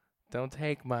 Don't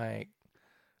take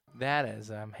that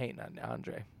as I'm hating on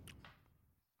Andre.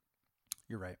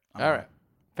 You're right. All right.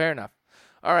 Fair enough.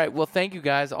 All right. Well, thank you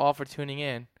guys all for tuning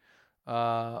in.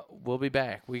 We'll be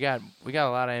back. We got a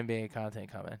lot of NBA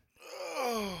content coming.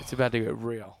 It's about to get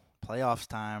real. Playoffs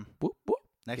time. Whoop, whoop.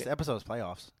 Next episode is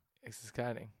playoffs. It's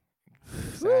exciting.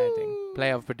 Exciting.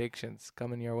 Playoff predictions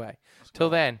coming your way. Till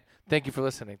then, thank you for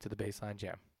listening to the Bassline Jam.